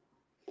you.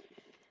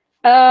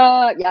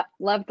 Yeah,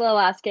 loved the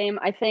last game.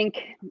 I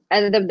think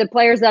the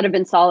players that have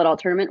been solid all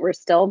tournament were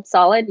still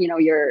solid. You know,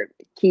 your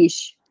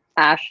Keish,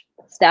 Ash,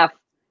 Steph.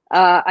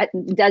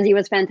 Desi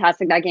was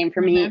fantastic that game for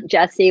me.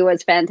 Jessie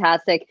was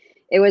fantastic.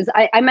 It was,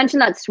 I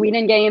mentioned that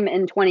Sweden game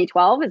in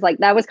 2012 is like,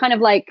 that was kind of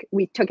like,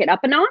 we took it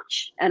up a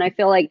notch. And I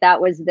feel like that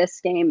was this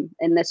game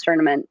in this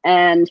tournament.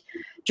 And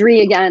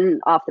Dree again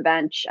off the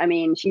bench. I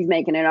mean, she's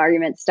making an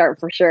argument to start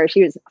for sure.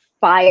 She was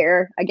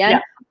fire again.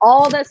 Yeah.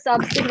 All the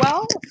subs did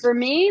well for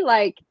me.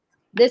 Like,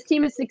 this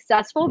team is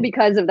successful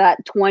because of that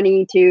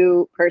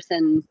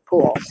 22-person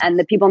pool and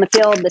the people in the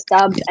field, the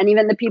subs, and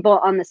even the people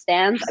on the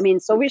stands. I mean,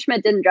 Sophie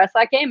Schmidt didn't dress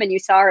that game, and you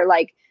saw her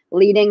like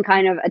leading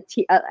kind of a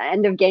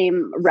end of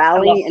game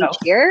rally and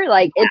cheer.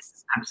 Like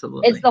it's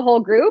the whole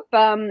group,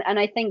 and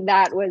I think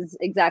that was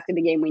exactly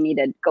the game we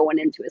needed going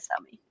into a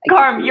semi.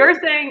 Carm, you're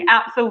saying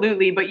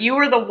absolutely, but you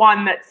were the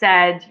one that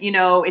said, you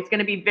know, it's going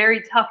to be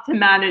very tough to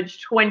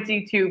manage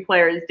 22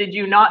 players. Did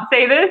you not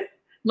say this?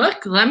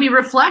 Look, let me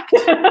reflect.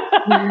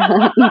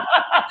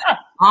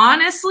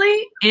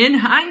 Honestly, in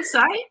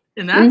hindsight,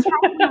 and that's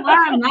probably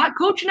why I'm not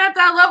coaching at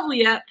that level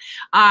yet,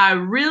 I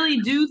really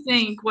do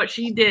think what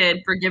she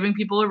did for giving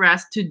people a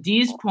rest, to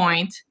Dee's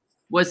point,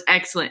 was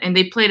excellent. And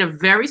they played a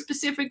very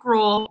specific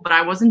role, but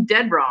I wasn't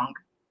dead wrong.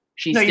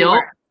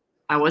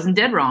 I wasn't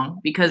dead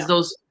wrong because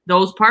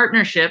those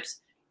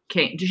partnerships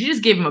came. She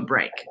just gave them a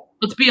break.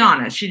 Let's be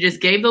honest. She just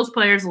gave those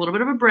players a little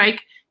bit of a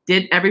break.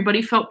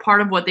 Everybody felt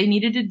part of what they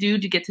needed to do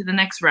to get to the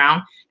next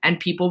round, and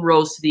people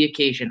rose to the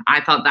occasion.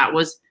 I thought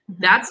that's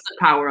the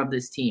power of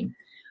this team.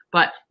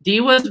 But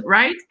Dee was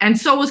right, and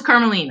so was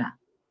Carmelina.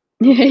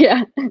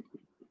 Yeah.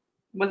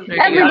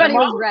 Everybody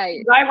was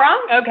right. Was I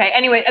wrong? Okay.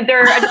 Anyway, I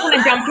just want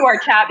to jump to our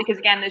chat because,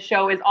 again, this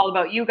show is all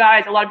about you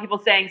guys. A lot of people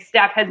saying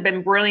Steph has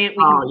been brilliant.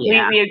 We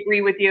completely agree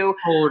with you.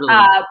 Totally.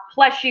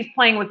 Plus, she's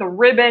playing with a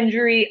rib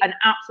injury, an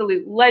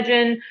absolute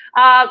legend.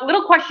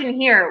 Little question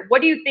here. What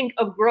do you think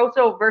of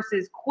Grosso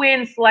versus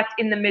Quinn select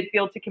in the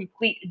midfield to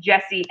complete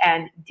Jessie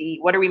and Dee?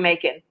 What are we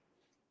making?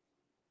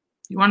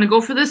 You want to go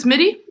for this,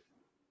 Mitty?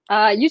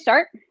 You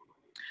start.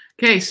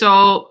 Okay,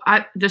 so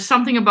there's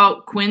something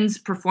about Quinn's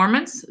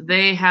performance.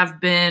 They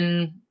have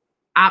been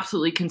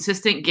absolutely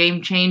consistent,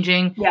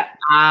 game-changing,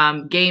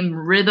 game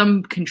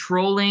rhythm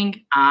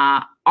controlling,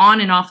 on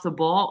and off the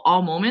ball,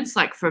 all moments.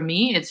 Like, for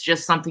me, it's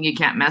just something you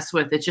can't mess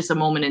with. It's just a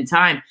moment in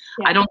time.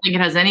 Yeah. I don't think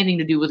it has anything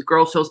to do with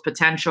Grosso's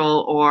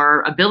potential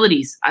or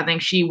abilities. I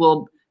think she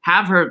will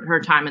have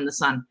her time in the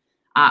sun.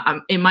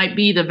 It might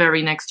be the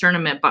very next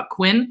tournament, but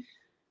Quinn,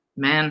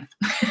 man,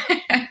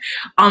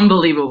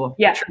 unbelievable.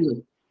 Yeah.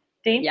 Truly.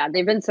 Yeah,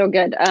 they've been so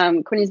good.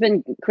 Quinny's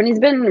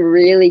been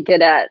really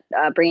good at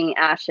bringing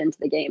Ash into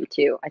the game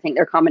too. I think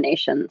their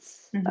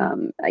combinations.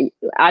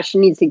 Ash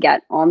needs to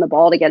get on the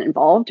ball to get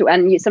involved,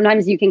 and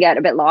sometimes you can get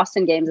a bit lost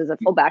in games as a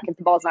fullback if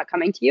the ball's not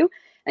coming to you.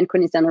 And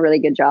Quinny's done a really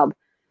good job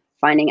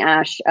finding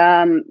Ash.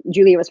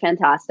 Julia was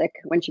fantastic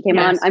when she came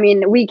on. I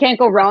mean, we can't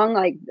go wrong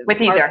with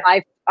either.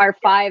 Our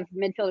 5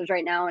 midfielders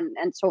right now,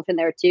 and Soph in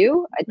there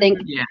too. I think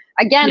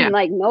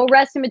like no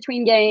rest in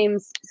between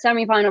games,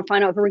 semifinal,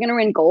 final. If we're gonna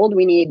win gold,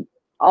 we need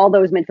all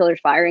those midfielders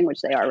firing, which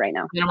they are right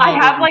now. I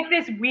have like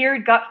this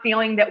weird gut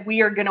feeling that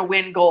we are gonna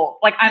win gold.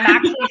 Like, I'm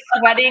actually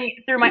sweating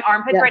through my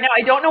armpits right now.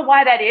 I don't know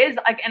why that is.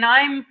 Like, and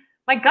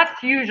my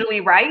gut's usually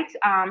right. So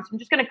I'm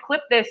just going to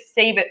clip this,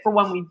 save it for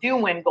when we do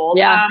win gold.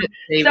 Yeah.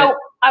 So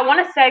I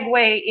want to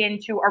segue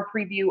into our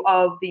preview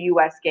of the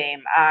U.S.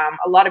 game.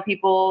 A lot of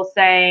people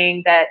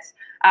saying that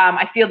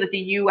I feel that the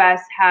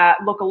U.S.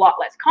 look a lot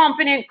less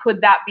confident.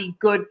 Could that be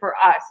good for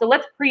us? So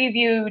let's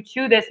preview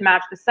to this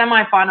match, the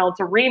semifinal. It's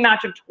a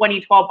rematch of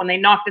 2012 when they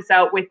knocked us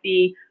out with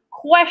the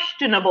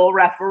questionable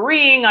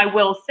refereeing, I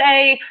will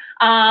say.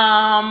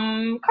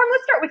 Carm,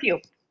 let's start with you.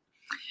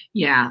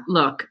 Yeah,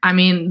 look, I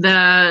mean,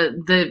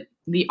 the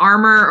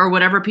armor or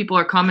whatever people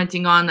are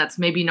commenting on that's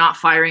maybe not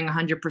firing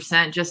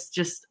 100%,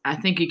 just I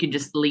think you can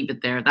just leave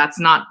it there.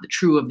 That's not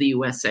true of the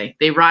USA.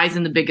 They rise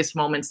in the biggest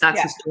moments.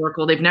 That's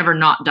historical. They've never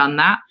not done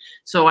that.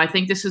 So I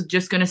think this is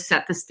just going to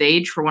set the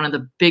stage for one of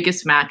the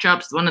biggest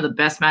matchups, one of the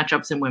best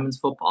matchups in women's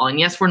football. And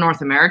yes, we're North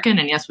American,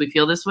 and yes, we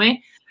feel this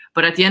way.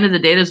 But at the end of the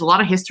day, there's a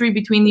lot of history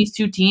between these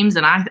two teams,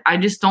 and I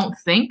just don't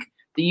think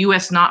the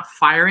U.S. not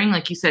firing,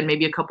 like you said,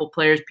 maybe a couple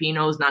players,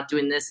 Pino's not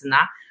doing this and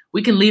that.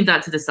 We can leave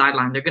that to the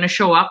sideline. They're going to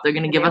show up. They're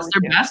going to give us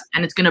their best,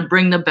 and it's going to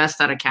bring the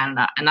best out of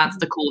Canada. And that's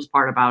the coolest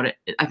part about it.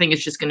 I think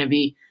it's just going to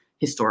be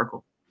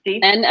historical.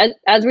 And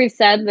as we've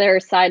said, their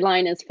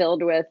sideline is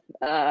filled with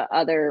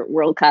other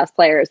world-class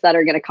players that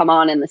are going to come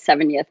on in the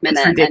 70th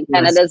minute. And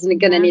Canada's going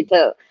to need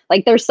to,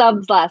 like, their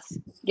subs last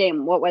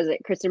game, what was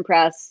it? Kristen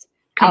Press,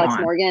 Alex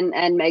Morgan,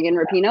 and Megan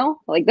Rapinoe.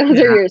 Like, those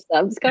are your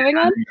subs coming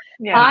on.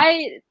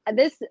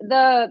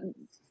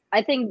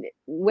 I think,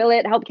 will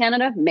it help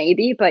Canada?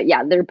 Maybe, but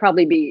yeah, there'd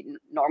probably be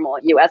normal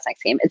US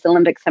next game. It's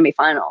Olympic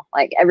semifinal.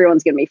 Like,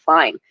 everyone's going to be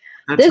flying.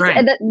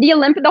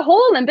 The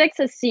whole Olympics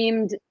has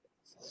seemed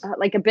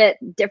like a bit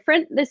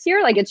different this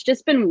year. Like, it's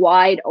just been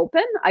wide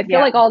open. I feel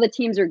like all the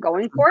teams are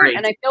going for it.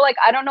 And I feel like,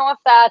 I don't know if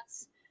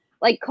that's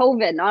like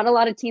COVID. Not a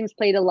lot of teams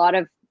played a lot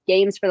of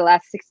games for the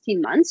last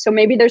 16 months. So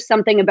maybe there's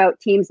something about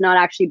teams not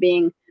actually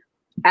being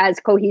as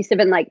cohesive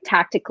and like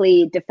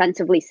tactically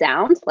defensively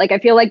sound. Like, I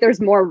feel like there's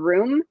more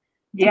room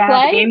to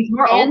play. The game's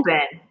more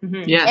open.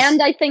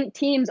 And I think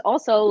teams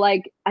also,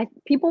 like,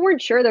 people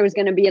weren't sure there was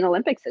going to be an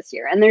Olympics this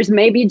year. And there's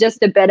maybe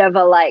just a bit of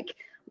a, like,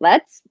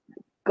 let's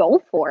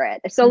go for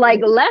it. So like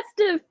less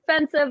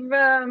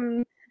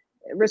defensive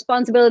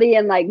responsibility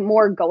and like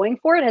more going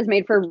for it has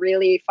made for a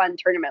really fun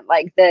tournament,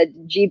 like the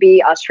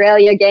GB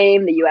Australia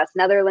game, the US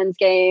Netherlands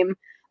game.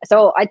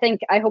 So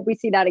I hope we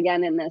see that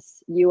again in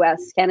this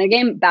US Canada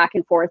game, back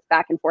and forth.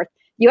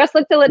 US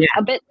looked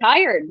a bit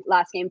tired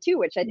last game too,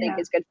 which I think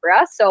is good for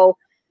us. So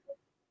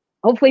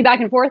hopefully back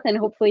and forth, and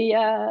hopefully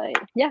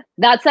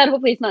that said,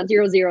 hopefully it's not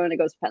 0-0 and it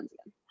goes to pens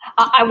again.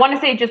 I want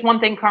to say just one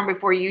thing, Carm,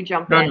 before you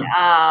jump in.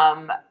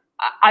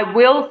 I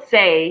will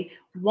say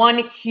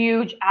one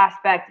huge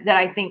aspect that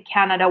I think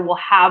Canada will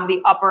have the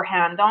upper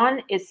hand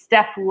on is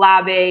Steph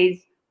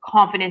Labbé's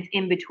confidence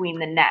in between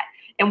the net.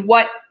 And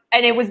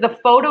it was the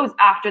photos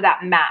after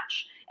that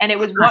match. And it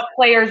was what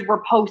players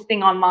were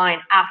posting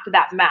online after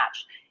that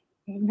match.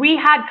 We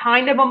had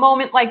kind of a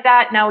moment like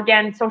that. Now,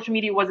 again, social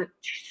media wasn't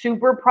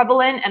super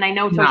prevalent. And I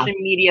know social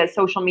media is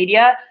social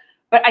media.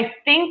 But I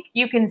think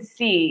you can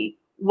see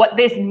what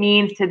this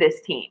means to this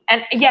team.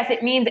 And yes,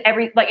 it means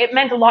it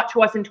meant a lot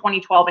to us in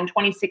 2012 and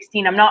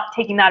 2016. I'm not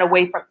taking that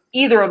away from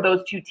either of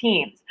those two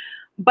teams,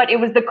 but it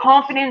was the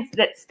confidence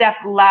that Steph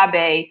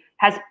Labbé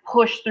has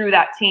pushed through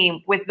that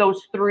team with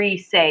those 3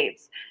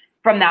 saves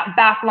from that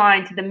back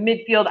line to the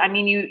midfield. I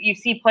mean, you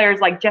see players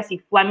like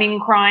Jessie Fleming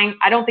crying.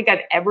 I don't think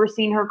I've ever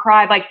seen her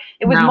cry. Like,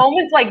 it was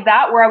moments like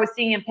that where I was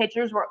seeing in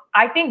pictures where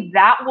I think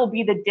that will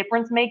be the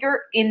difference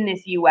maker in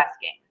this US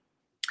game.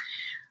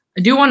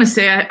 I do want to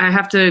say I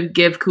have to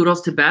give kudos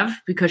to Bev,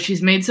 because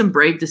she's made some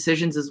brave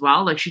decisions as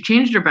well. Like, she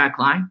changed her back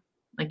line.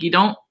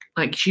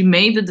 She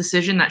made the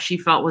decision that she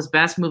felt was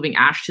best, moving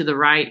Ash to the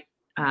right,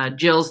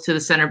 Jills to the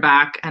center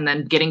back, and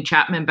then getting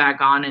Chapman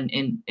back on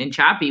in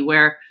Chappie,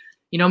 where,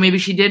 maybe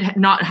she did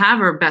not have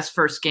her best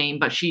first game,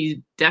 but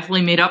she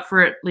definitely made up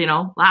for it,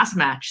 last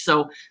match.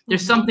 So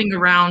there's something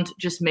around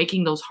just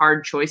making those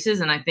hard choices.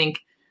 And I think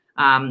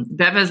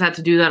Bev has had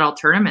to do that all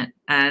tournament,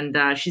 and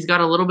she's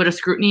got a little bit of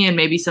scrutiny and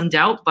maybe some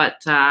doubt, but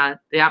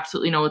they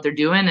absolutely know what they're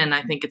doing. And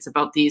I think it's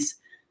about these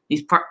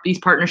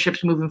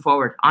partnerships moving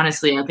forward.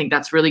 Honestly, I think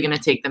that's really going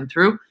to take them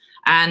through.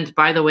 And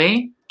by the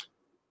way,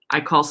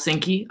 I call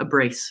Sinky a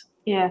brace.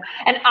 Yeah,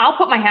 and I'll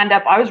put my hand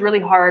up. I was really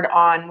hard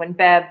on when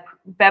Bev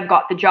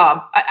got the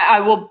job. I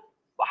will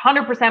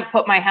 100%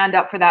 put my hand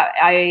up for that.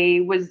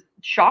 I was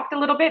shocked a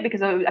little bit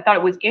because I thought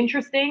it was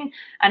interesting,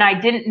 and I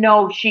didn't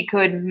know she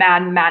could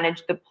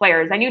manage the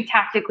players. I knew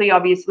tactically,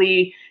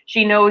 obviously,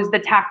 she knows the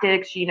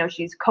tactics.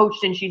 She's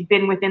coached and she's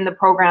been within the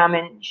program,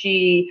 and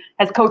she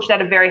has coached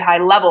at a very high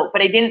level,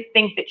 but I didn't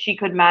think that she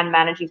could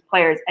manage these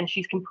players, and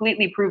she's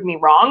completely proved me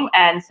wrong.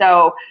 And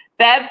so,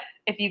 Bev,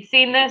 if you've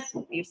seen this,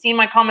 you've seen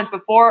my comments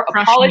before,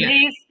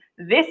 apologies.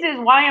 This is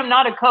why I'm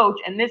not a coach,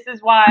 and this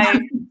is why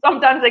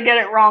sometimes I get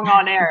it wrong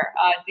on air.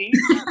 Dee?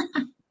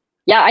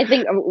 Yeah, I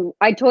think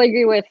I totally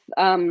agree with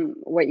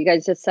what you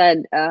guys just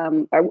said.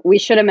 We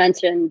should have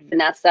mentioned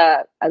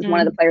Vanessa as one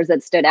of the players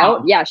that stood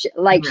out. Yeah, she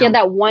had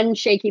that one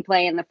shaky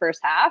play in the first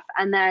half,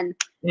 and then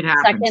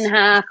second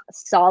half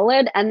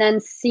solid, and then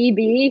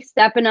CB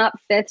stepping up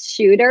 5th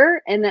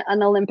shooter in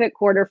an Olympic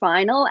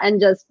quarterfinal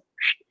and just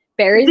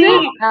buries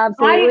it.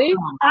 Absolutely.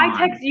 I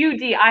text you,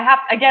 D.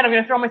 I'm going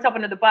to throw myself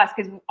under the bus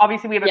because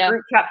obviously we have a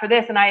group chat for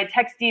this, and I had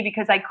text D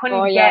because I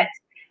couldn't get.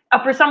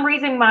 For some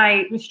reason,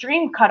 my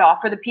stream cut off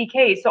for the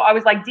PK. So I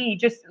was like, D,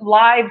 just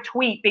live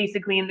tweet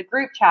basically in the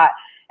group chat.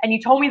 And you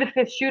told me the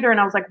 5th shooter. And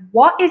I was like,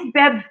 what is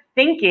Bev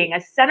thinking?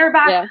 A center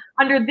back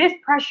under this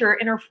pressure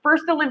in her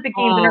first Olympic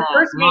Games, in her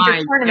first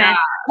major tournament.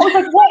 I was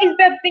like, what is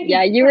Bev thinking?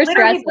 Yeah, you were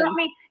stressing.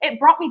 It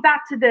brought me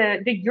back to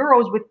the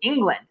Euros with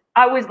England.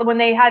 When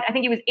they had, I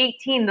think it was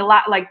 18,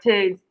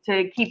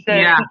 to keep the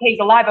PKs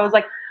alive. I was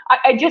like,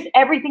 I just,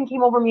 everything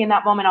came over me in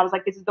that moment. I was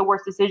like, this is the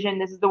worst decision.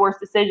 This is the worst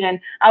decision.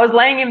 I was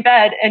laying in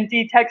bed and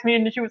Dee texted me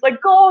and she was like,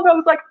 gold. I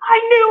was like, I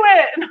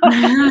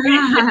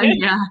knew it.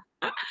 Yeah.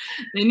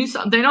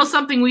 They know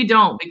something we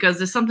don't, because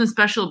there's something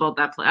special about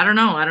that play. I don't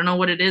know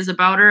what it is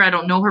about her. I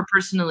don't know her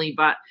personally,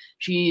 but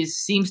she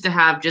seems to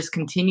have just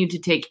continued to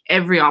take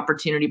every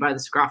opportunity by the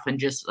scruff and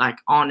just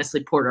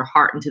honestly poured her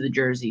heart into the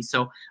jersey.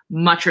 So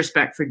much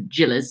respect for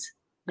Gilles.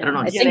 I don't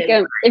know. I think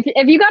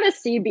if you got a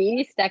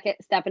CB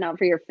stepping out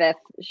for your 5th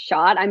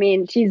shot, I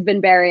mean, she's been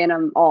burying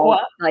them all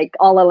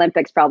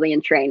Olympics probably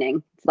in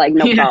training. It's like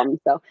no problem.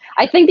 So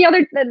I think the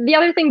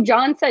other thing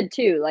John said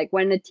too, like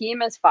when the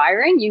team is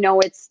firing,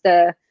 it's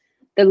the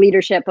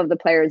leadership of the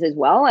players as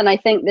well. And I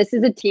think this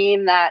is a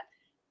team that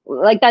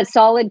like that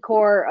solid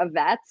core of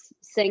vets,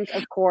 Sink,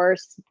 of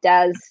course,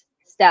 Des,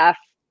 Steph,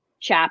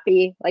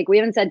 Chappie. Like we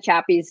haven't said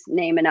Chappie's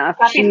name enough.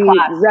 She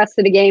rest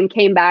of the game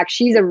came back.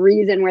 She's a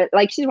reason where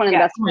like she's one of the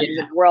best players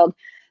in the world.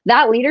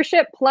 That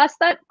leadership plus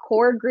that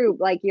core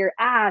group, like your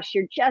Ash,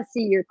 your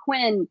Jessie, your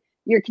Quinn,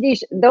 your Kadesh,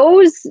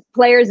 those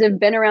players have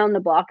been around the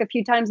block a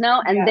few times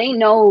now, and they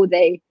know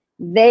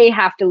they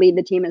have to lead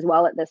the team as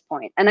well at this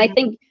point. And I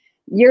think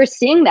you're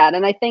seeing that.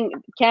 And I think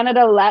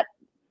Canada let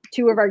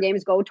 2 of our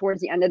games go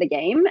towards the end of the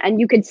game, and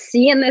you could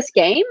see in this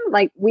game,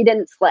 like we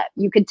didn't slip.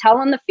 You could tell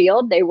on the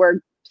field they were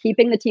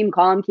keeping the team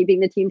calm, keeping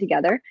the team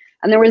together.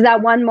 And there was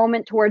that one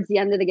moment towards the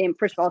end of the game.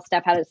 First of all,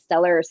 Steph had a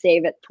stellar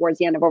save it towards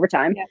the end of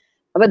overtime. Yeah.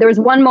 But there was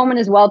one moment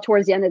as well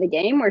towards the end of the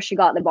game where she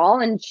got the ball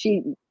and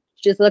she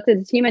just looked at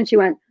the team and she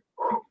went,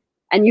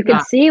 and you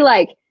could see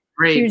like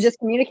she was just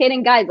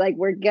communicating, guys, like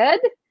we're good.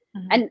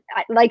 And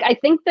I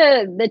think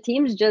the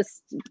team's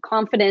just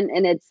confident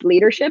in its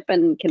leadership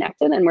and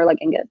connected, and we're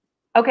looking good.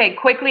 Okay,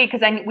 quickly,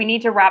 because we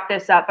need to wrap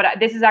this up, but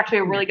this is actually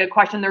a really good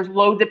question. There's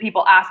loads of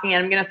people asking,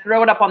 and I'm going to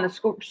throw it up on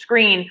the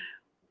screen.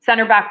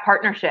 Center back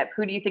partnership.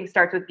 Who do you think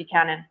starts with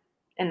Buchanan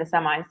in the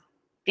semis?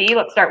 D,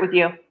 let's start with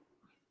you.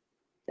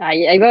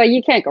 Well,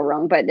 you can't go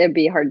wrong, but it'd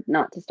be hard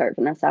not to start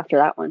Vanessa after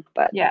that one.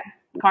 But yeah,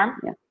 Carm?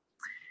 Yeah.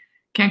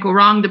 Can't go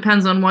wrong.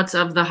 Depends on what's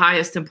of the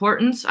highest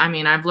importance. I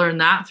mean, I've learned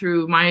that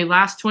through my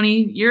last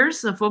 20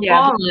 years of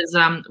football is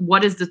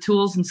what is the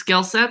tools and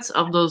skill sets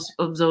of those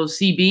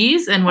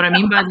CBs. And what I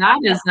mean by that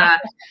is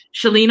that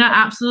Shalina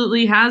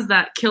absolutely has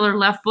that killer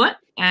left foot.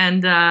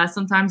 And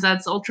sometimes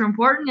that's ultra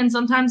important and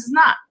sometimes it's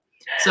not.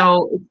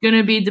 So it's going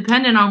to be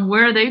dependent on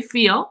where they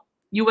feel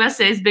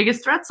USA's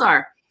biggest threats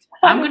are.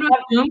 I'm going to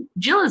assume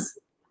Jill is.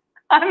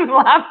 I'm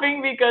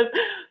laughing because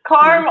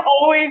Carm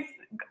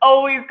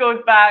always goes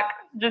back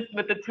just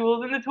with the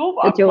tools in the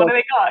toolbox. What do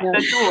they got? Yeah.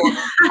 The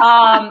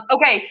tools.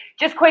 Okay,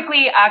 just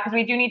quickly, because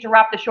we do need to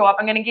wrap the show up,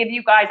 I'm going to give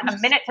you guys a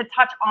minute to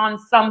touch on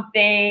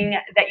something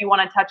that you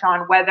want to touch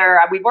on, whether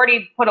we've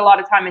already put a lot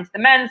of time into the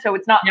men, so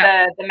it's not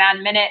the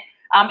man minute.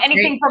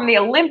 Anything from the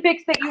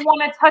Olympics that you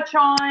want to touch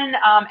on,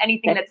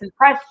 anything that's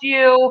impressed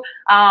you.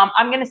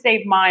 I'm going to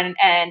save mine,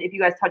 and if you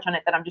guys touch on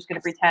it, then I'm just going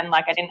to pretend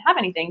like I didn't have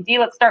anything. Dee,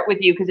 let's start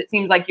with you because it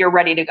seems like you're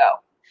ready to go.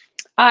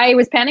 I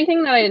was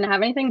panicking that I didn't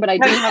have anything, but I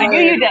do have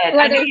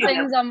other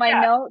things on my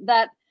note.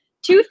 That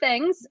 2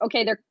 things.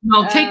 Okay, they're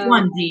take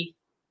one, D.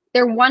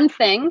 They're one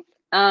thing.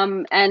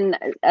 And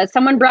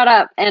someone brought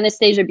up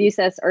Anastasia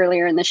Busis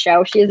earlier in the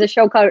show. She has a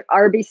show called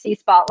RBC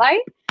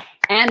Spotlight,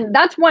 and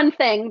that's one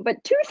thing.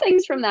 But 2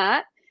 things from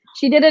that.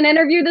 She did an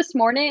interview this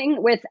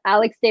morning with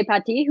Alex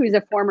Despatie, who's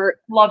a former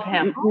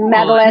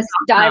medalist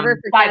diver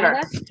for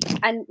Canada.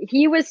 And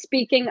he was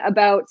speaking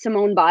about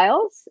Simone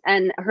Biles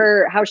and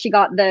how she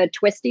got the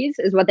twisties,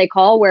 is what they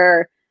call,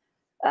 where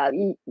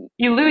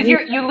you lose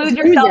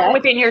yourself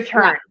within your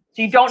turn.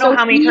 So you don't know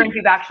how many turns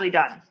you've actually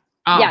done.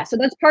 Yeah, so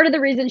that's part of the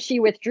reason she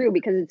withdrew,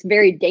 because it's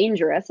very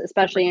dangerous,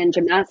 especially in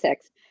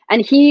gymnastics.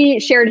 And he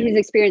shared his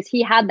experience.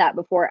 He had that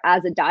before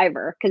as a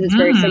diver, because it's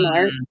very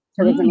similar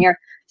in the air.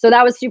 So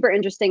that was super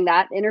interesting,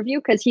 that interview,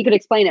 because he could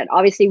explain it.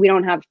 Obviously, we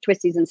don't have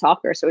twisties in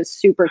soccer, so it's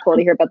super cool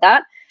to hear about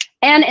that.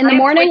 And in the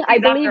morning, I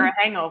believe after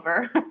a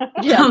hangover.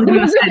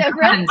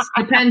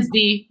 Depends,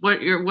 D,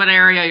 what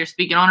area you're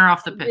speaking on or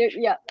off the pitch.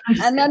 Yeah.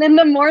 And then in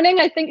the morning,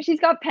 I think she's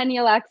got Penny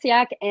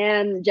Alexiak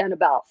and Jenna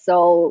Bell.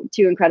 So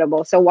 2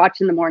 incredible. So watch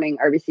in the morning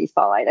RBC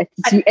Spotlight.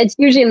 It's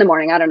usually in the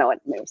morning. I don't know what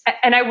moves.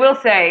 And I will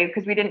say,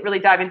 because we didn't really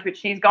dive into it,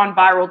 she's gone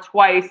viral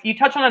twice. You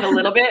touched on it a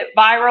little bit.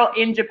 Viral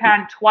in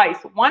Japan twice.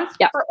 Once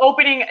for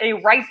opening a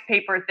rice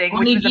paper thing,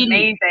 which was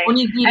amazing.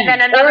 And then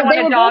another one,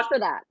 a dog for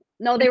that.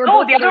 No, they were.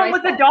 No, the other one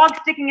was the dog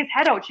sticking his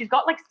head out. She's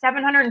got like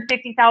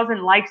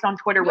 750,000 likes on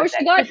Twitter with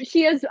it.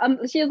 She has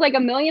like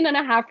 1.5 million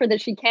for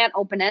that. She can't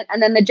open it,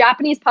 and then the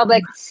Japanese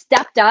public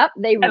stepped up.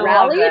 They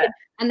rallied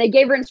and they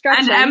gave her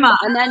instructions.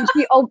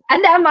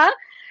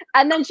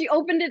 And then she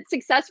opened it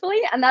successfully,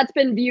 and that's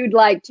been viewed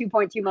like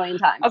 2.2 million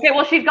times. Okay,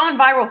 well, she's gone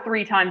viral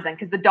 3 times then,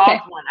 because the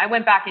dogs won. I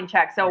went back and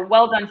checked. So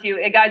well done to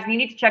you. Guys, you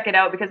need to check it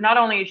out, because not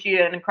only is she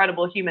an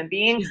incredible human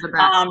being,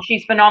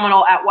 she's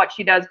phenomenal at what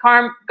she does.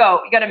 Carm, go.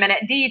 You got a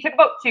minute. D, you took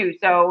about 2.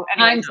 So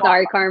anyway, I'm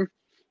sorry, Carm.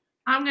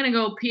 I'm going to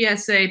go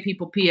PSA,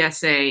 people,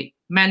 PSA.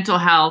 Mental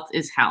health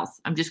is health.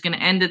 I'm just going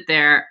to end it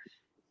there.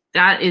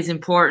 That is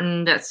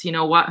important. That's,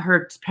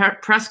 her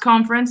press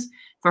conference,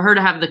 for her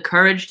to have the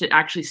courage to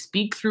actually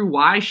speak through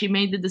why she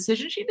made the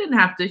decision. She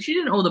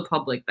didn't owe the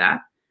public that.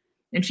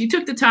 And she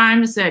took the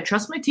time to say, I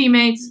trust my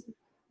teammates.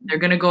 They're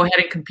going to go ahead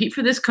and compete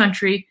for this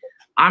country.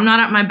 I'm not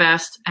at my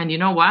best. And you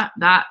know what?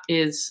 That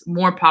is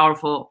more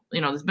powerful.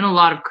 There's been a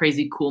lot of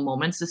crazy, cool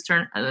moments this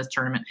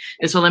tournament,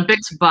 this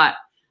Olympics, but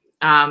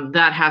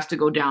that has to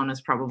go down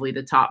as probably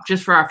the top,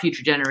 just for our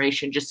future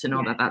generation, just to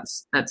know that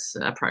that's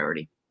a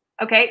priority.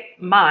 Okay,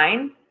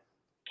 mine.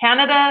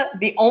 Canada,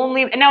 the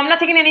only, and now I'm not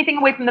taking anything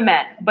away from the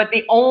men, but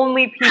the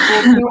only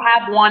people who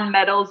have won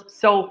medals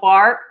so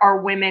far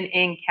are women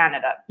in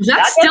Canada.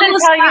 That still a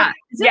stat?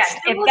 Yes,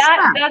 if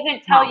that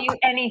doesn't tell you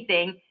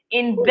anything,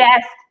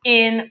 invest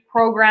in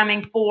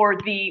programming for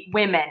the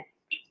women.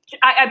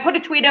 I put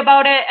a tweet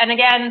about it, and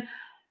again,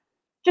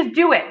 just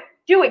do it.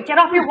 Do it. Get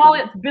off your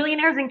wallets.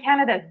 Billionaires in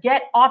Canada,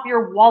 get off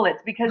your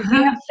wallets, because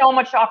we have so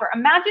much to offer.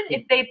 Imagine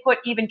if they put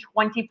even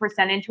 20%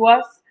 into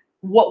us,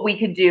 what we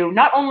could do,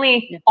 not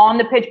only on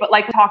the pitch, but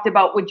like we talked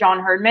about with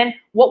John Herdman,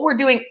 what we're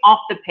doing off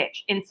the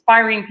pitch,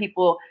 inspiring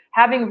people,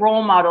 having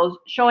role models,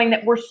 showing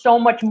that we're so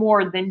much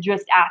more than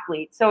just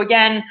athletes. So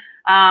again,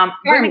 Carm,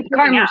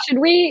 should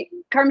we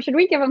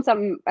give them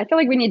something? I feel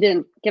like we need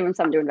to give them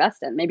something to invest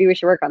in. Maybe we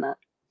should work on that.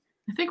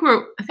 I think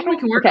we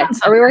can work on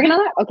something. Are we working on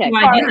that? Okay.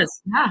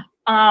 Ideas. Yeah.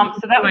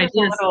 So that was a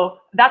little,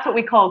 that's what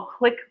we call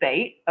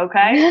clickbait.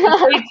 Okay.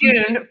 So stay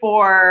tuned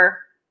for,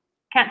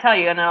 can't tell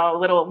you in a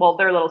little, well,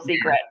 they're a little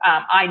secret.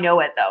 I know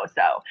it though.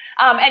 So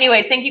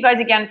anyways, thank you guys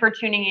again for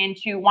tuning in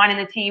to Wine and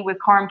the Tea with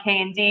Carm Kay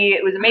and D.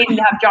 It was amazing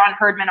to have John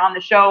Herdman on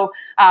the show,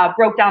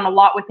 broke down a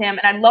lot with him.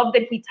 And I love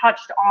that he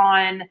touched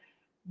on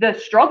the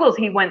struggles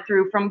he went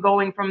through from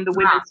going from the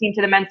women's team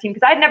to the men's team,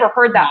 because I'd never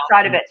heard that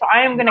side of it. So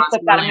I am going to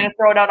clip that. I'm going to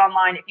throw it out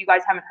online if you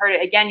guys haven't heard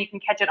it. Again, you can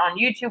catch it on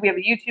YouTube. We have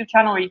a YouTube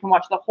channel where you can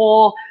watch the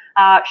whole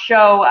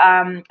show.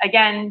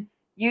 Again,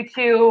 you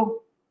two,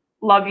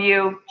 love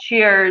you.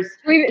 Cheers.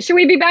 Should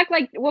we be back?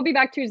 We'll be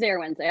back Tuesday or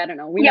Wednesday. I don't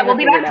know. We'll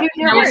be back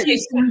Tuesday or Wednesday.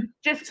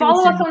 Just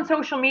follow us on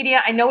social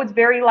media. I know it's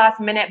very last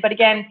minute, but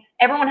again,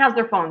 everyone has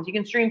their phones. You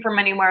can stream from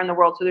anywhere in the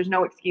world, so there's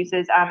no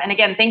excuses. And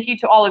again, thank you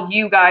to all of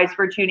you guys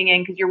for tuning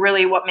in, because you're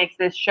really what makes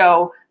this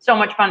show so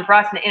much fun for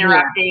us and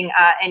interacting.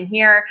 And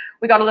here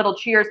we got a little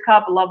cheers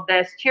cup. Love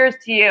this. Cheers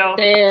to you.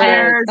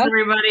 Cheers,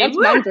 everybody. That's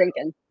what I'm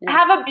drinking. Yeah.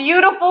 Have a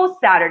beautiful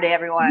Saturday,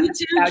 everyone. You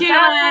too,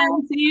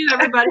 Ken. See you,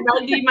 everybody.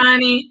 Bye,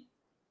 D-Money.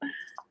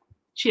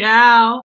 Ciao.